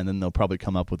 and then they'll probably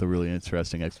come up with a really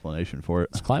interesting explanation for it.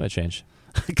 It's climate change.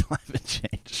 Climate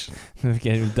change.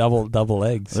 double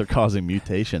eggs. They're causing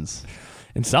mutations.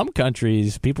 In some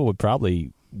countries, people would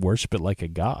probably worship it like a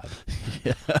god.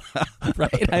 Yeah.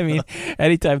 Right? I mean,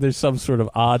 anytime there's some sort of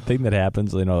odd thing that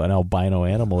happens, an albino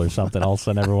animal or something, all of a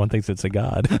sudden everyone thinks it's a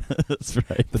god. That's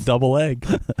right. The double egg.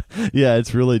 Yeah,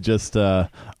 it's really just a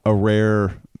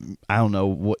rare, I don't know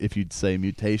what if you'd say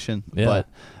mutation, yeah.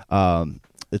 But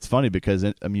it's funny because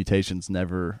mutations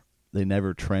never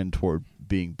trend toward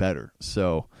being better.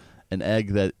 So an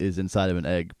egg that is inside of an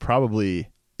egg probably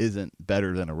isn't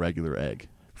better than a regular egg.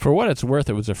 For what it's worth,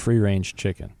 it was a free-range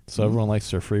chicken. So everyone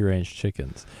likes their free-range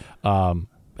chickens. I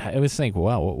was thinking,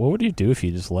 wow, what would you do if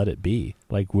you just let it be?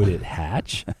 Like, would it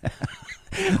hatch?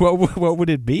 What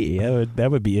would it be? That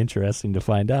would be interesting to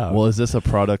find out. Well, is this a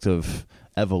product of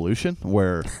evolution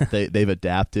where they've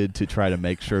adapted to try to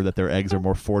make sure that their eggs are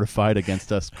more fortified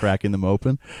against us cracking them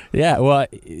open? Yeah, well,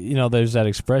 there's that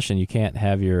expression, you can't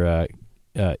have your...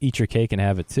 eat your cake and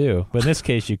have it too. But in this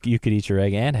case, you could eat your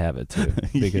egg and have it too,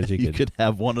 because you could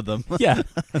have one of them. Yeah,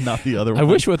 not the other one. I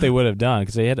wish what they would have done,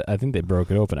 because I think they broke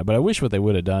it open. But I wish what they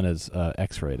would have done is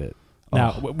X-rayed it.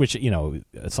 Now, which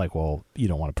it's like, well, you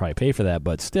don't want to probably pay for that,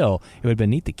 but still, it would have been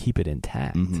neat to keep it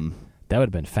intact. Mm-hmm. That would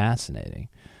have been fascinating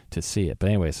to see it. But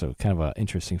anyway, so kind of an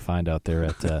interesting find out there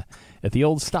at the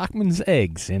old Stockman's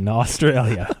Eggs in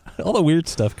Australia. All the weird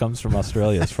stuff comes from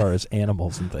Australia as far as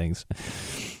animals and things.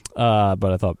 But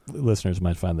I thought listeners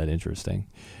might find that interesting.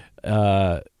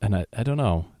 And I don't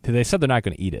know. They said they're not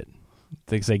going to eat it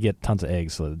because they get tons of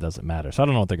eggs, so it doesn't matter. So I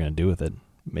don't know what they're going to do with it.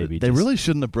 Maybe they really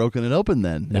shouldn't have broken it open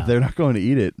then. No. If they're not going to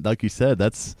eat it, like you said,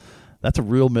 that's a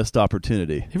real missed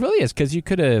opportunity. It really is, because you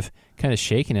could have kind of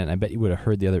shaken it, and I bet you would have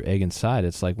heard the other egg inside.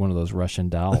 It's like one of those Russian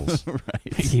dolls. Right.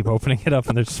 You keep opening it up,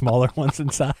 and there's smaller ones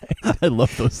inside. I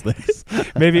love those things.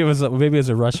 Maybe it was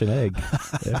a Russian egg.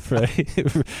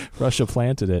 Russia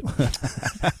planted it.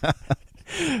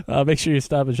 Make sure you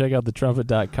stop and check out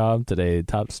thetrumpet.com today. The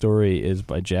top story is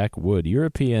by Jack Wood.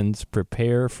 Europeans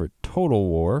prepare for total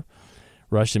war.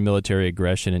 Russian military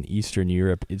aggression in Eastern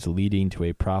Europe is leading to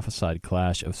a prophesied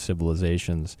clash of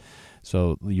civilizations.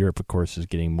 So Europe, of course, is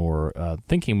getting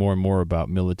thinking more and more about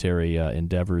military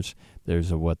endeavors.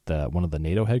 There's one of the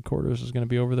NATO headquarters is going to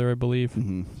be over there, I believe.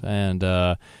 Mm-hmm. And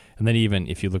then even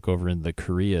if you look over in the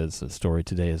Koreas, the story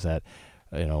today is that,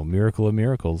 miracle of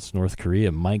miracles, North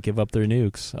Korea might give up their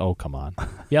nukes. Oh, come on.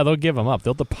 Yeah, they'll give them up.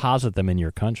 They'll deposit them in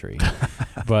your country.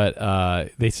 But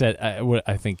they said,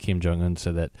 I think Kim Jong-un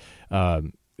said that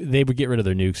they would get rid of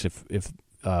their nukes if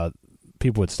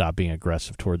people would stop being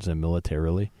aggressive towards them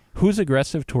militarily. Who's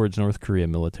aggressive towards North Korea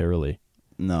militarily?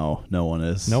 No one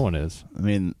is. No one is. I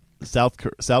mean, South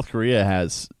Korea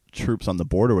has troops on the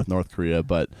border with North Korea,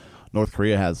 but North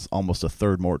Korea has almost a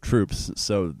third more troops,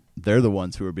 so they're the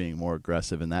ones who are being more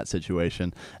aggressive in that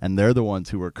situation, and they're the ones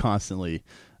who are constantly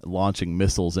launching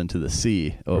missiles into the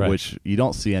sea, right. Which you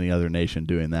don't see any other nation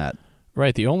doing that.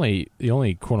 Right. The only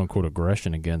quote-unquote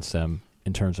aggression against them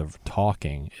in terms of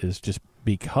talking is just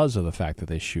because of the fact that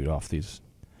they shoot off these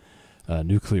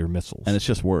nuclear missiles. And it's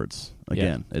just words.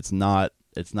 Again, yeah. It's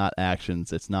not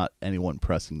actions. It's not anyone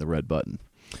pressing the red button.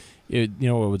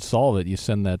 What would solve it? You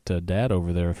send that dad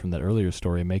over there from that earlier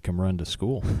story and make him run to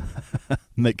school.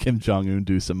 Make Kim Jong-un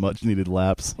do some much-needed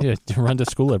laps. Yeah, run to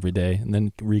school every day and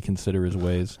then reconsider his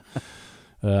ways.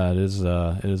 It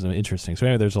is interesting. So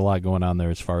anyway, there's a lot going on there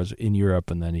as far as in Europe,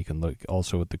 and then you can look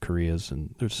also at the Koreas,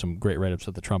 and there's some great write-ups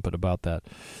at the Trumpet about that.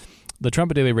 The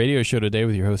Trumpet Daily Radio Show today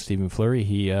with your host, Stephen Fleury.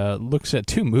 He looks at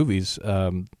two movies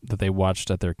that they watched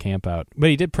at their camp out.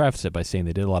 But he did preface it by saying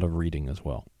they did a lot of reading as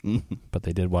well. But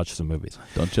they did watch some movies.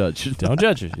 Don't judge. Don't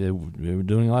judge. They were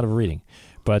doing a lot of reading.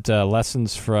 But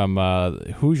lessons from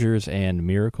Hoosiers and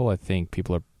Miracle, I think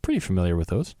people are pretty familiar with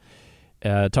those.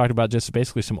 talked about just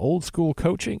basically some old school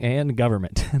coaching and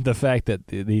government. The fact that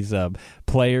these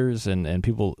players and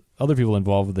other people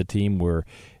involved with the team were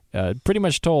pretty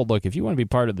much told, look, if you want to be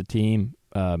part of the team,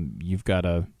 you've got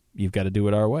to do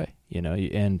it our way.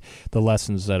 And the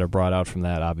lessons that are brought out from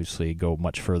that obviously go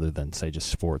much further than, say, just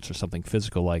sports or something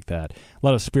physical like that. A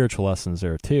lot of spiritual lessons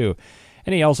there too.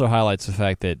 And he also highlights the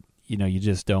fact that you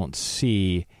just don't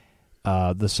see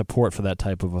the support for that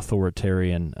type of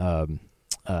authoritarian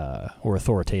or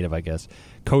authoritative, I guess,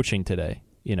 coaching today.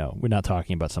 We're not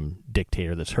talking about some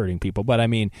dictator that's hurting people, but I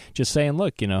mean, just saying,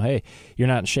 look, hey, you're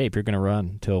not in shape. You're going to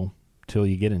run till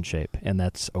you get in shape, and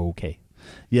that's okay.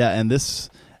 Yeah, and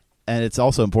it's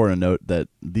also important to note that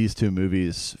these two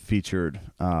movies featured,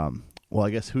 I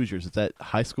guess Hoosiers. Is that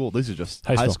high school? These are just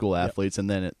high school athletes, yep. And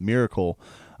then at Miracle,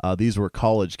 these were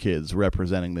college kids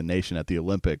representing the nation at the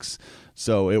Olympics.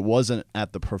 So it wasn't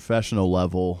at the professional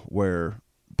level where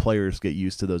players get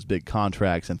used to those big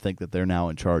contracts and think that they're now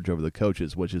in charge over the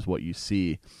coaches, which is what you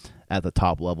see at the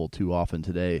top level too often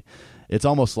today. It's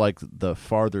almost like the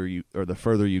further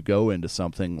you go into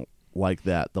something like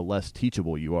that, the less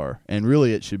teachable you are. And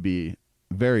really it should be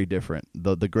very different.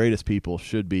 The greatest people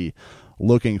should be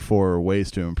looking for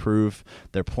ways to improve.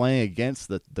 They're playing against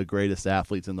the greatest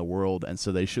athletes in the world, and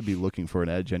so they should be looking for an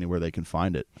edge anywhere they can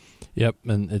find it. Yep,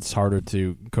 and it's harder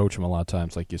to coach them a lot of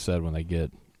times, like you said, when they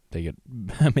get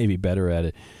maybe better at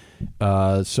it.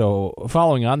 So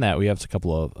following on that, we have a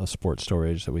couple of sports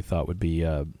stories that we thought would be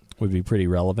pretty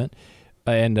relevant.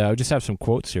 And we just have some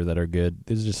quotes here that are good.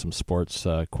 These are just some sports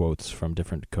quotes from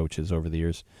different coaches over the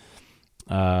years.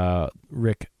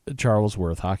 Rick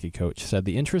Charlesworth, hockey coach, said,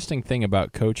 "The interesting thing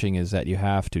about coaching is that you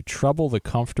have to trouble the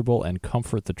comfortable and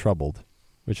comfort the troubled,"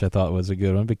 which I thought was a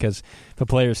good one, because if a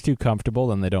player's too comfortable,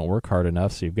 then they don't work hard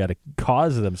enough, so you've got to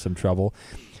cause them some trouble.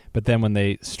 But then when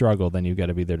they struggle, then you've got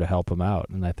to be there to help them out.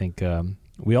 And I think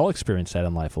we all experience that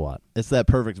in life a lot. It's that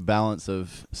perfect balance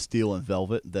of steel and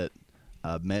velvet that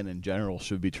men in general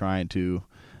should be trying to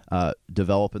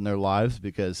develop in their lives,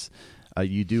 because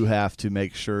you do have to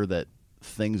make sure that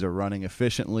things are running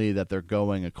efficiently, that they're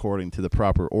going according to the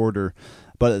proper order.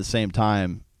 But at the same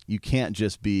time, you can't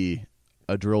just be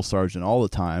a drill sergeant all the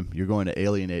time. You're going to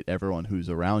alienate everyone who's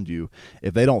around you.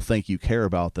 If they don't think you care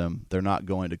about them, they're not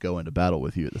going to go into battle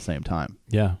with you at the same time.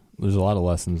 Yeah, there's a lot of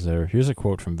lessons there. Here's a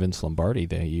quote from Vince Lombardi,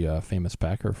 the famous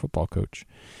Packer football coach.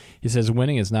 He says,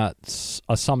 "Winning is not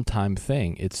a sometime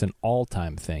thing. It's an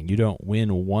all-time thing. You don't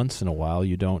win once in a while.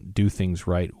 You don't do things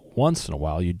right once in a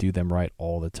while. You do them right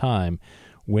all the time.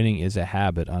 Winning is a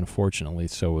habit. Unfortunately,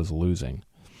 so is losing."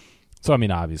 So, I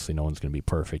mean, obviously no one's going to be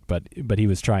perfect, but he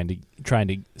was trying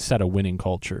to set a winning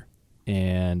culture.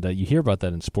 And you hear about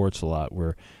that in sports a lot,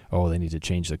 where, they need to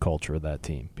change the culture of that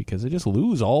team because they just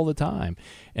lose all the time.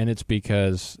 And it's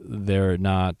because they're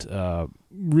not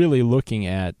really looking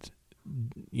at,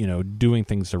 doing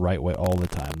things the right way all the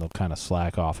time. They'll kind of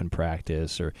slack off in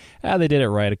practice, or they did it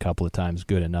right a couple of times,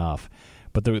 good enough.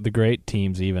 But the great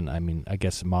teams, even, I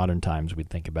guess in modern times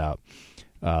we'd think about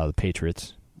the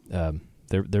Patriots.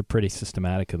 They're pretty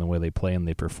systematic in the way they play and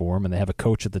they perform, and they have a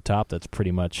coach at the top that's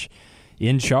pretty much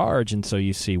in charge, and so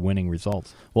you see winning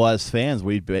results. Well, as fans,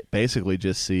 we basically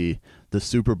just see the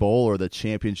Super Bowl or the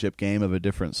championship game of a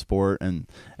different sport and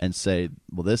say,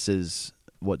 well, this is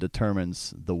what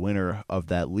determines the winner of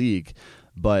that league.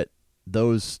 But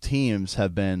those teams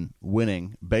have been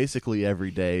winning basically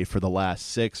every day for the last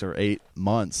 6 or 8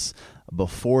 months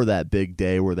before that big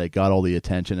day where they got all the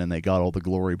attention and they got all the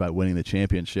glory by winning the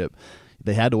championship.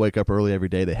 They had to wake up early every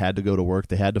day. They had to go to work.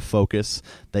 They had to focus.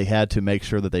 They had to make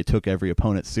sure that they took every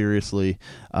opponent seriously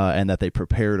and that they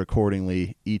prepared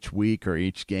accordingly each week or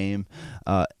each game.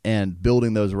 And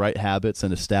building those right habits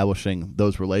and establishing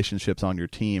those relationships on your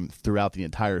team throughout the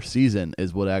entire season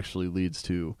is what actually leads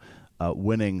to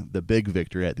winning the big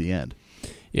victory at the end.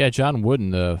 Yeah, John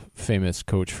Wooden, the famous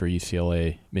coach for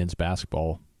UCLA men's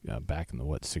basketball back in the,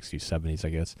 60s, 70s, I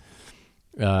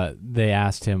guess, they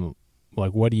asked him,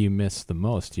 what do you miss the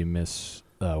most? Do you miss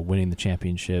winning the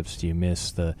championships? Do you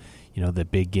miss the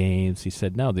big games? He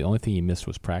said, no, the only thing he missed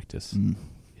was practice.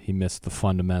 He missed the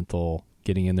fundamental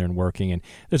getting in there and working. And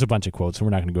there's a bunch of quotes, and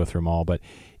we're not going to go through them all. But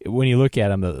when you look at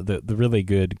them, the really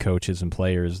good coaches and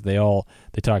players, they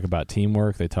talk about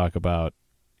teamwork. They talk about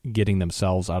getting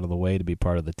themselves out of the way to be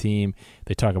part of the team.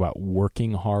 They talk about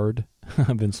working hard.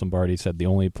 Vince Lombardi said the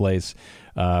only place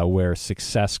where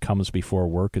success comes before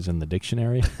work is in the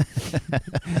dictionary.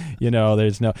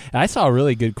 There's no. I saw a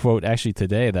really good quote actually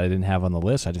today that I didn't have on the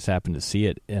list. I just happened to see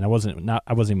it, and I wasn't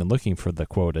even looking for the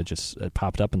quote. It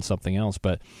popped up in something else.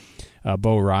 But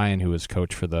Bo Ryan, who was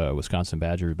coach for the Wisconsin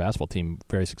Badger basketball team,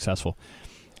 very successful.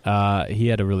 He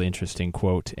had a really interesting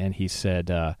quote, and he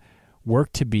said,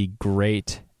 work to be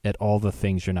great at all the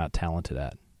things you're not talented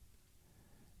at.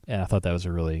 And I thought that was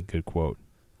a really good quote.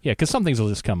 Yeah, because some things will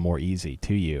just come more easy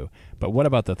to you. But what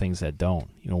about the things that don't?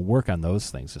 Work on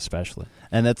those things especially.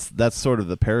 And that's sort of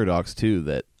the paradox, too,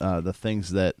 that the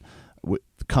things that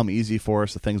come easy for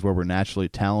us, the things where we're naturally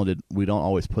talented, we don't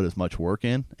always put as much work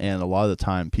in. And a lot of the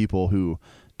time, people who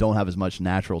don't have as much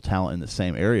natural talent in the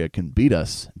same area can beat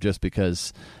us just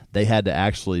because they had to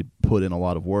actually put in a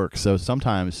lot of work. So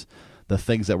sometimes the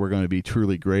things that we're going to be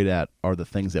truly great at are the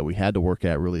things that we had to work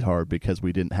at really hard because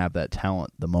we didn't have that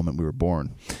talent the moment we were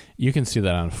born. You can see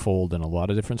that unfold in a lot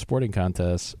of different sporting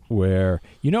contests where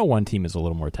one team is a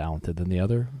little more talented than the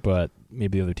other, but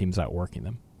maybe the other team's outworking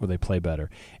them or they play better.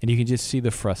 And you can just see the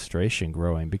frustration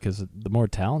growing because the more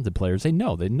talented players, they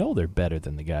know they're better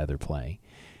than the guy they're playing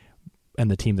and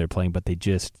the team they're playing, but they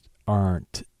just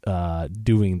aren't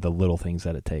doing the little things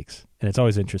that it takes. And it's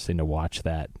always interesting to watch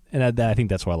that. And I think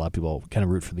that's why a lot of people kind of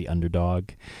root for the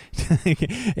underdog.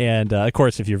 And, of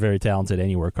course, if you're very talented and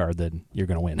you work hard, then you're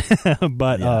going to win.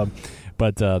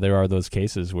 But there are those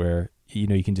cases where,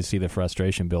 you can just see the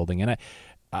frustration building. And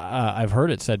I've heard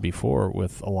it said before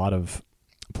with a lot of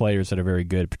players that are very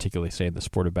good, particularly, say, in the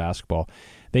sport of basketball,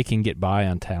 they can get by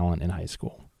on talent in high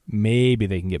school. Maybe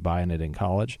they can get by on it in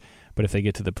college. But if they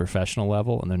get to the professional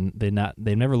level and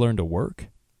they've never learned to work,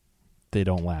 they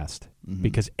don't last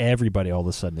because everybody all of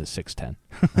a sudden is 6'10".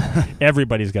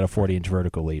 Everybody's got a 40-inch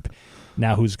vertical leap.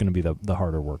 Now who's going to be the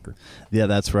harder worker? Yeah,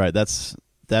 that's right. That's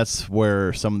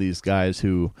where some of these guys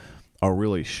who are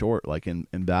really short, like in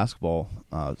basketball,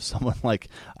 someone like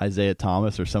Isaiah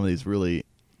Thomas or some of these really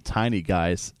tiny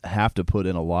guys have to put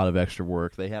in a lot of extra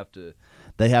work. They have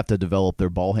to develop their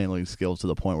ball handling skills to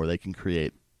the point where they can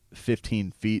create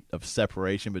 15 feet of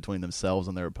separation between themselves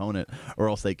and their opponent, or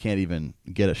else they can't even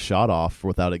get a shot off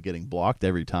without it getting blocked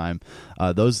every time.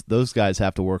 Those guys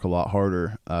have to work a lot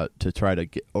harder to try to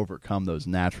overcome those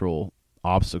natural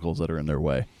obstacles that are in their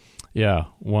way. Yeah,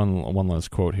 one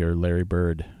last quote here. Larry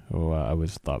Bird, who I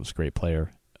always thought was a great player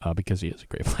because he is a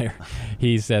great player.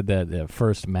 He said that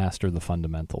first master the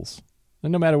fundamentals.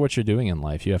 And no matter what you're doing in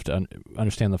life, you have to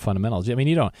understand the fundamentals. I mean,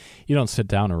 you don't sit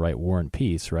down and write War and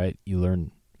Peace, right? You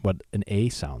learn what an A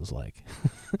sounds like.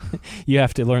 You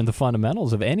have to learn the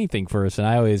fundamentals of anything first. And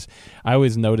I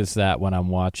always notice that when I'm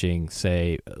watching,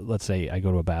 let's say I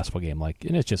go to a basketball game,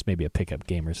 and it's just maybe a pickup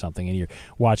game or something, and you're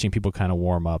watching people kind of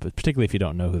warm up, particularly if you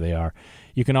don't know who they are.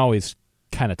 You can always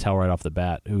kind of tell right off the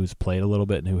bat who's played a little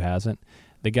bit and who hasn't.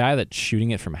 The guy that's shooting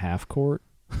it from half court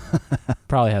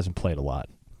probably hasn't played a lot.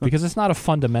 Because it's not a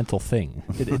fundamental thing.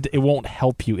 It won't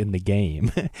help you in the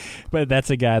game. But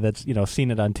that's a guy that's seen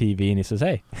it on TV and he says,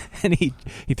 hey, and he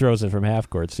throws it from half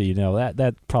court. So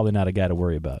that's probably not a guy to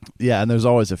worry about. Yeah, and there's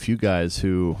always a few guys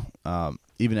who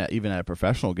even at a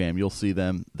professional game, you'll see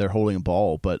them, they're holding a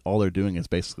ball, but all they're doing is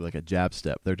basically like a jab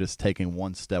step. They're just taking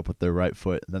one step with their right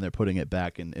foot, then they're putting it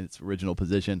back in its original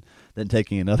position, then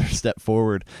taking another step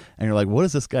forward. And you're like, what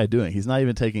is this guy doing? He's not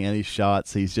even taking any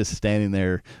shots. He's just standing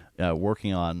there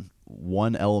working on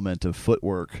one element of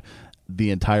footwork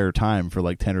the entire time for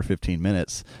like 10 or 15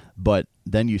 minutes. But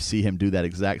then you see him do that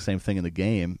exact same thing in the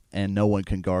game, and no one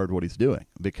can guard what he's doing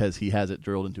because he has it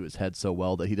drilled into his head so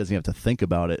well that he doesn't have to think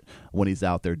about it when he's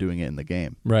out there doing it in the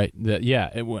game. Right.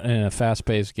 In a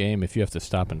fast-paced game, if you have to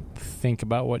stop and think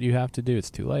about what you have to do, it's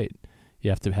too late.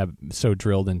 You have to have so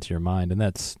drilled into your mind, and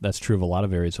that's true of a lot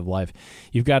of areas of life.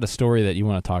 You've got a story that you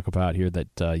want to talk about here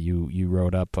that you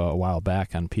wrote up a while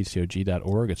back on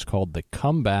PCOG.org. It's called The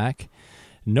Comeback.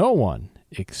 No one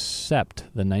except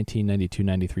the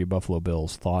 1992-93 Buffalo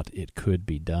Bills thought it could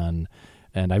be done.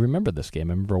 And I remember this game.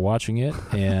 I remember watching it,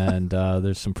 and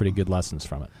there's some pretty good lessons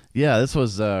from it. Yeah, this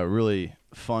was really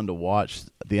fun to watch.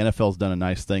 The NFL's done a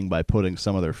nice thing by putting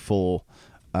some of their full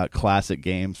classic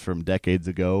games from decades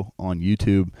ago on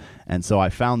YouTube, and so I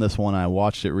found this one. I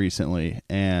watched it recently,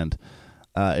 and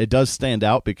it does stand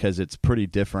out because it's pretty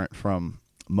different from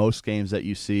most games that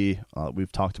you see.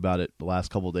 We've talked about it the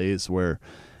last couple of days, where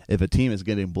if a team is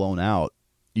getting blown out,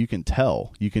 you can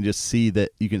tell. You can just see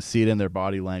that. You can see it in their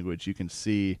body language. You can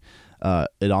see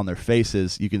it on their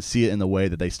faces. You can see it in the way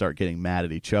that they start getting mad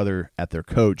at each other, at their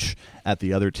coach, at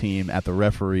the other team, at the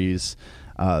referees.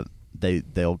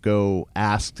 They'll go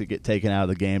ask to get taken out of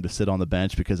the game to sit on the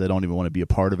bench because they don't even want to be a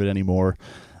part of it anymore.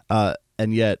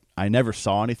 And yet I never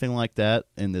saw anything like that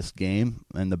in this game.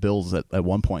 And the Bills at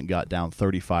one point got down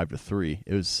 35-3.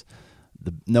 It was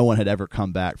no one had ever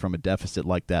come back from a deficit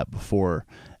like that before.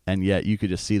 and yet you could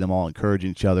just see them all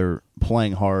encouraging each other,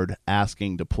 playing hard,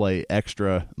 asking to play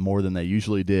extra more than they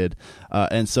usually did.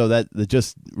 And so that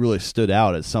just really stood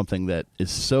out as something that is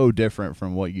so different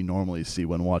from what you normally see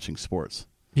when watching sports.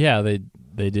 Yeah,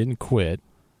 they didn't quit,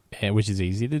 which is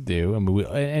easy to do. I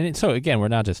mean, so again, we're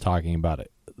not just talking about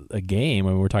a game. I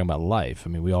mean, we're talking about life. I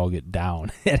mean, we all get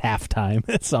down at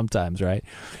halftime sometimes, right?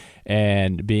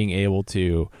 And being able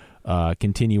to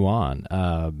continue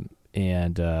on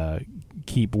and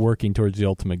keep working towards the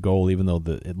ultimate goal, even though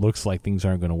it looks like things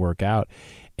aren't going to work out.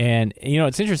 And,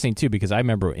 it's interesting, too, because I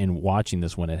remember in watching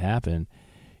this when it happened,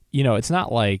 it's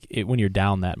not like when you're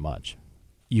down that much,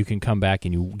 you can come back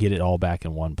and you get it all back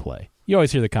in one play. You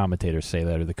always hear the commentators say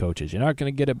that, or the coaches. You're not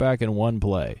going to get it back in one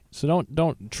play. So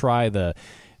don't try the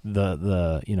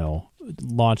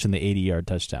launching the 80-yard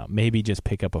touchdown. Maybe just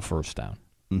pick up a first down.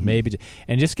 Mm-hmm.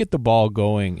 And just get the ball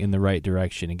going in the right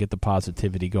direction and get the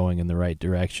positivity going in the right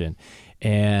direction.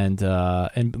 And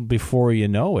before you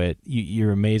know it,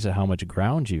 you're amazed at how much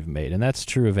ground you've made. And that's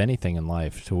true of anything in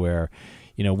life, to where,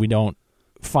 we don't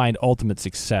find ultimate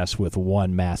success with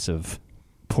one massive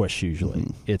push usually.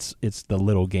 Mm-hmm. It's the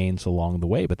little gains along the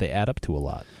way, but they add up to a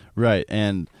lot. Right.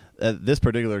 And this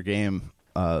particular game,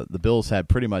 the Bills had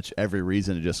pretty much every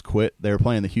reason to just quit. They were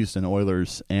playing the Houston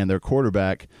Oilers, and their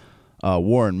quarterback,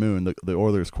 Warren Moon, the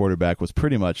Oilers quarterback, was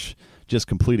pretty much just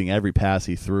completing every pass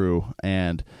he threw,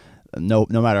 and no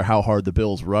matter how hard the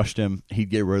Bills rushed him, he'd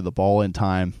get rid of the ball in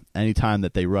time. Anytime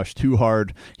that they rushed too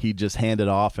hard, he'd just hand it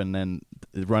off and then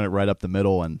run it right up the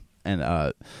middle, and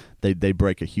they'd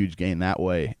break a huge gain that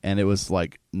way. And it was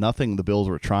like nothing the Bills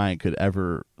were trying could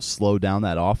ever slow down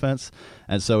that offense.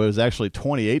 And so it was actually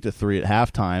 28-3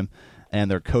 at halftime. And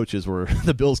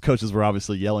the Bills coaches were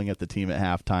obviously yelling at the team at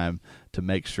halftime to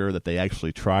make sure that they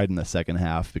actually tried in the second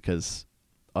half, because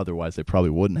otherwise they probably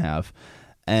wouldn't have.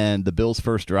 And the Bills'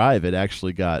 first drive,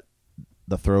 the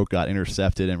throw got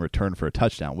intercepted and returned for a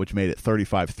touchdown, which made it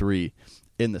 35-3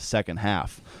 in the second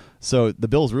half. So the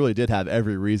Bills really did have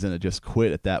every reason to just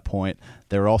quit at that point.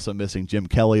 They were also missing Jim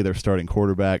Kelly, their starting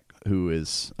quarterback, who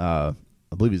is I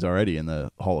believe he's already in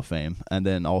the Hall of Fame. And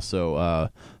then also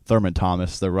Thurman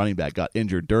Thomas, their running back, got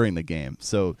injured during the game.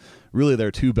 So really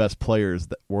their two best players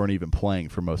that weren't even playing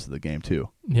for most of the game too.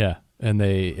 Yeah.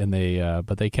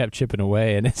 But they kept chipping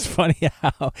away, and it's funny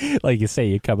how, like you say,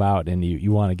 you come out and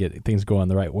you want to get things going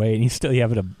the right way, and you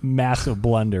have a massive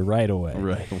blunder right away.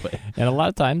 Right away. And a lot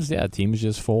of times, teams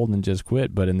just fold and just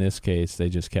quit. But in this case, they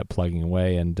just kept plugging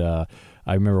away. And I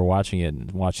remember watching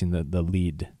the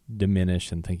lead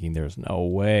diminish and thinking, there's no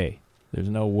way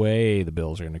the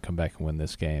Bills are going to come back and win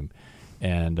this game.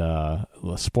 And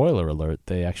spoiler alert,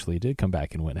 they actually did come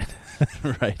back and win it.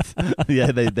 Right.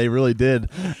 Yeah, they really did.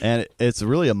 And it's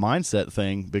really a mindset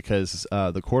thing, because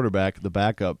the quarterback, the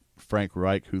backup, Frank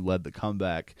Reich, who led the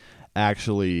comeback,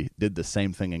 actually did the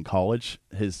same thing in college.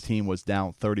 His team was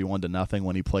down 31-0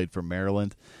 when he played for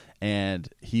Maryland, and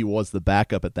he was the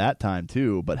backup at that time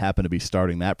too, but happened to be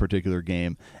starting that particular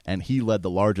game, and he led the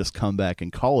largest comeback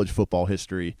in college football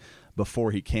history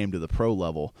before he came to the pro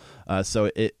level.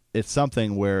 So it's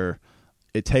something where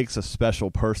it takes a special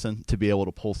person to be able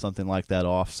to pull something like that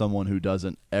off, someone who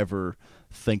doesn't ever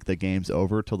think the game's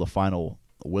over till the final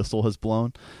whistle has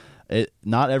blown.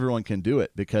 Not everyone can do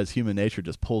it, because human nature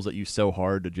just pulls at you so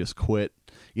hard to just quit.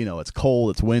 It's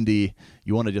cold, it's windy,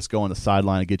 you want to just go on the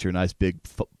sideline and get your nice big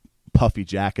puffy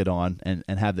jacket on and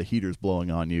have the heaters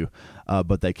blowing on you.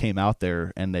 But they came out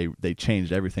there and they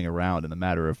changed everything around in a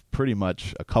matter of pretty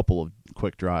much a couple of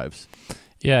quick drives.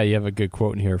 Yeah, you have a good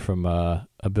quote in here from a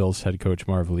Bills head coach,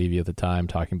 Marv Levy, at the time,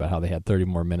 talking about how they had 30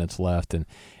 more minutes left, and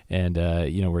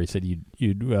where he said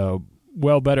you'd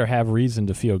better have reason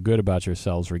to feel good about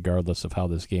yourselves regardless of how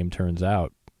this game turns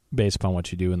out, based upon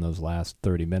what you do in those last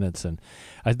 30 minutes. And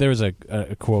there was a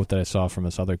quote that I saw from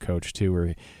this other coach too,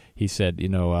 where he said,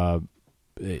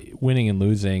 winning and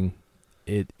losing,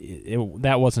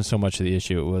 that wasn't so much the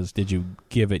issue. It was, did you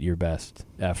give it your best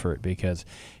effort? Because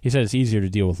he said it's easier to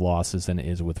deal with losses than it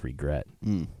is with regret.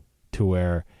 To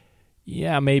where,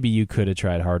 maybe you could have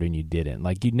tried harder and you didn't.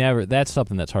 Like, that's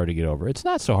something that's hard to get over. It's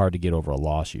not so hard to get over a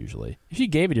loss usually. If you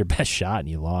gave it your best shot and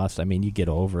you lost, you get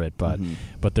over it. But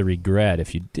but the regret,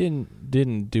 if you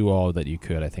didn't do all that you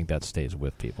could, I think that stays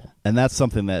with people. And that's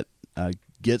something that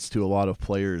gets to a lot of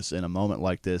players in a moment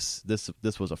like this.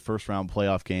 This was a first-round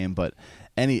playoff game, but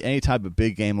any type of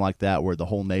big game like that where the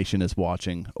whole nation is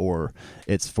watching, or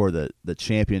it's for the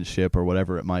championship or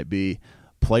whatever it might be,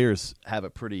 players have a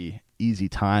pretty easy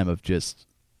time of just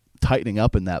tightening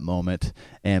up in that moment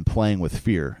and playing with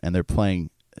fear, and they're playing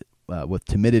with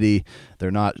timidity. They're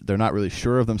not really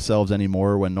sure of themselves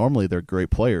anymore, when normally they're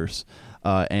great players.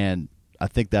 And I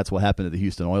think that's what happened to the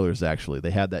Houston Oilers, actually.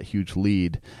 They had that huge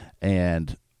lead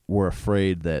and were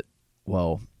afraid that,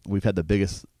 well, we've had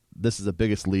this is the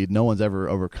biggest lead. No one's ever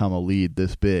overcome a lead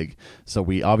this big, so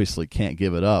we obviously can't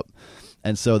give it up.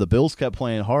 And so the Bills kept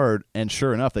playing hard, and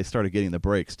sure enough, they started getting the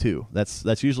breaks too.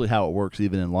 That's usually how it works,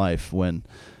 even in life. When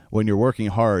you're working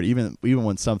hard, even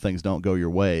when some things don't go your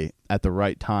way, at the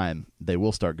right time, they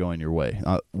will start going your way.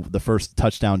 The first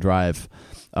touchdown drive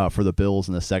for the Bills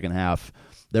in the second half,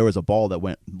 there was a ball that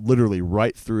went literally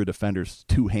right through a defender's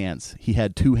two hands. He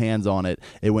had two hands on it.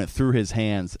 It went through his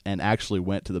hands and actually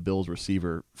went to the Bills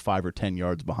receiver 5 or 10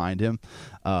 yards behind him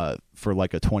for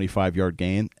like a 25-yard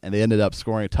gain. And they ended up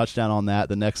scoring a touchdown on that.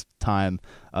 The next time,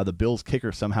 the Bills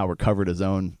kicker somehow recovered his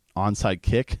own onside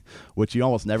kick, which you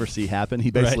almost never see happen.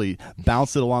 He basically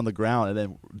bounced it along the ground and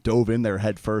then dove in there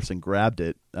head first and grabbed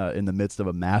it in the midst of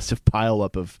a massive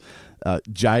pileup of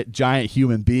giant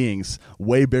human beings,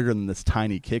 way bigger than this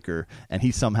tiny kicker, and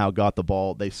he somehow got the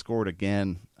ball. They scored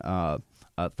again, a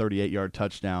 38-yard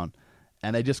touchdown,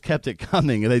 and they just kept it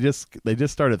coming. And they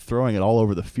just started throwing it all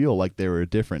over the field like they were a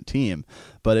different team.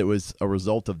 But it was a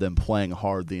result of them playing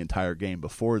hard the entire game.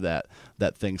 Before that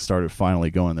things started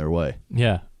finally going their way.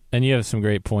 Yeah. And you have some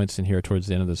great points in here towards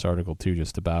the end of this article, too,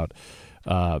 just about,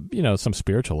 some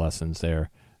spiritual lessons there.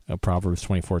 Proverbs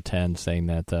 24:10 saying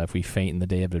that if we faint in the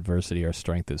day of adversity, our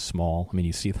strength is small. I mean,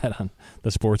 you see that on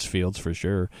the sports fields for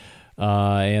sure.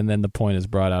 And then the point is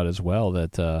brought out as well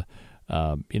that,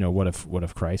 what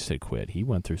if Christ had quit? He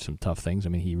went through some tough things. I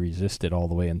mean, he resisted all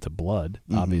the way into blood,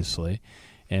 obviously.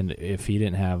 And if he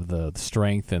didn't have the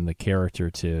strength and the character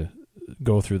to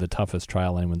go through the toughest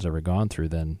trial anyone's ever gone through,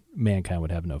 then mankind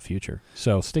would have no future.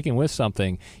 So sticking with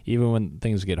something, even when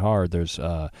things get hard, there's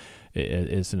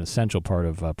it's an essential part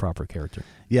of proper character.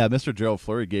 Yeah, Mr. Gerald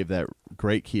Fleury gave that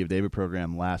great Key of David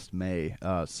program last May,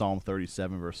 Psalm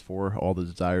 37, verse 4, all the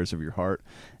desires of your heart.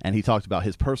 And he talked about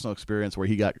his personal experience where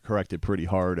he got corrected pretty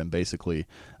hard, and basically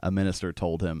a minister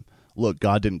told him, look,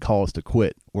 God didn't call us to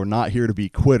quit. We're not here to be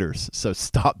quitters, so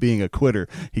stop being a quitter.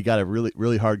 He got a really,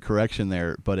 really hard correction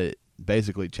there, but it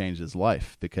basically changed his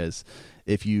life, because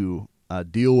if you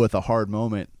deal with a hard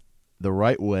moment the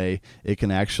right way, it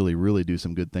can actually really do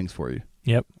some good things for you.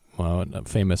 Yep. Well, a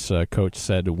famous coach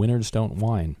said, winners don't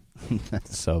whine.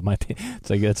 So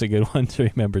that's a good one to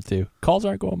remember, too. Calls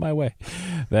aren't going my way.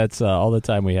 That's all the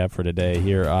time we have for today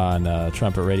here on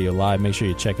Trumpet Radio Live. Make sure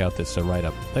you check out this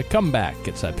write-up. The Comeback.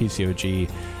 It's at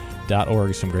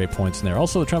PCOG.org. Some great points in there.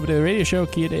 Also, the Trumpet Daily Radio Show,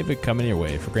 Kia David, coming your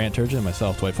way. For Grant Turgeon and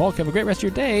myself, Dwight Falk, have a great rest of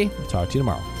your day. We'll talk to you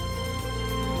tomorrow.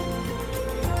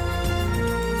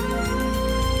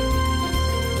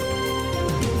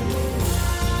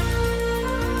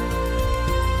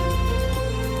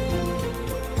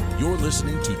 You're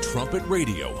listening to Trumpet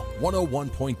Radio,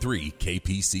 101.3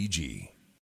 KPCG.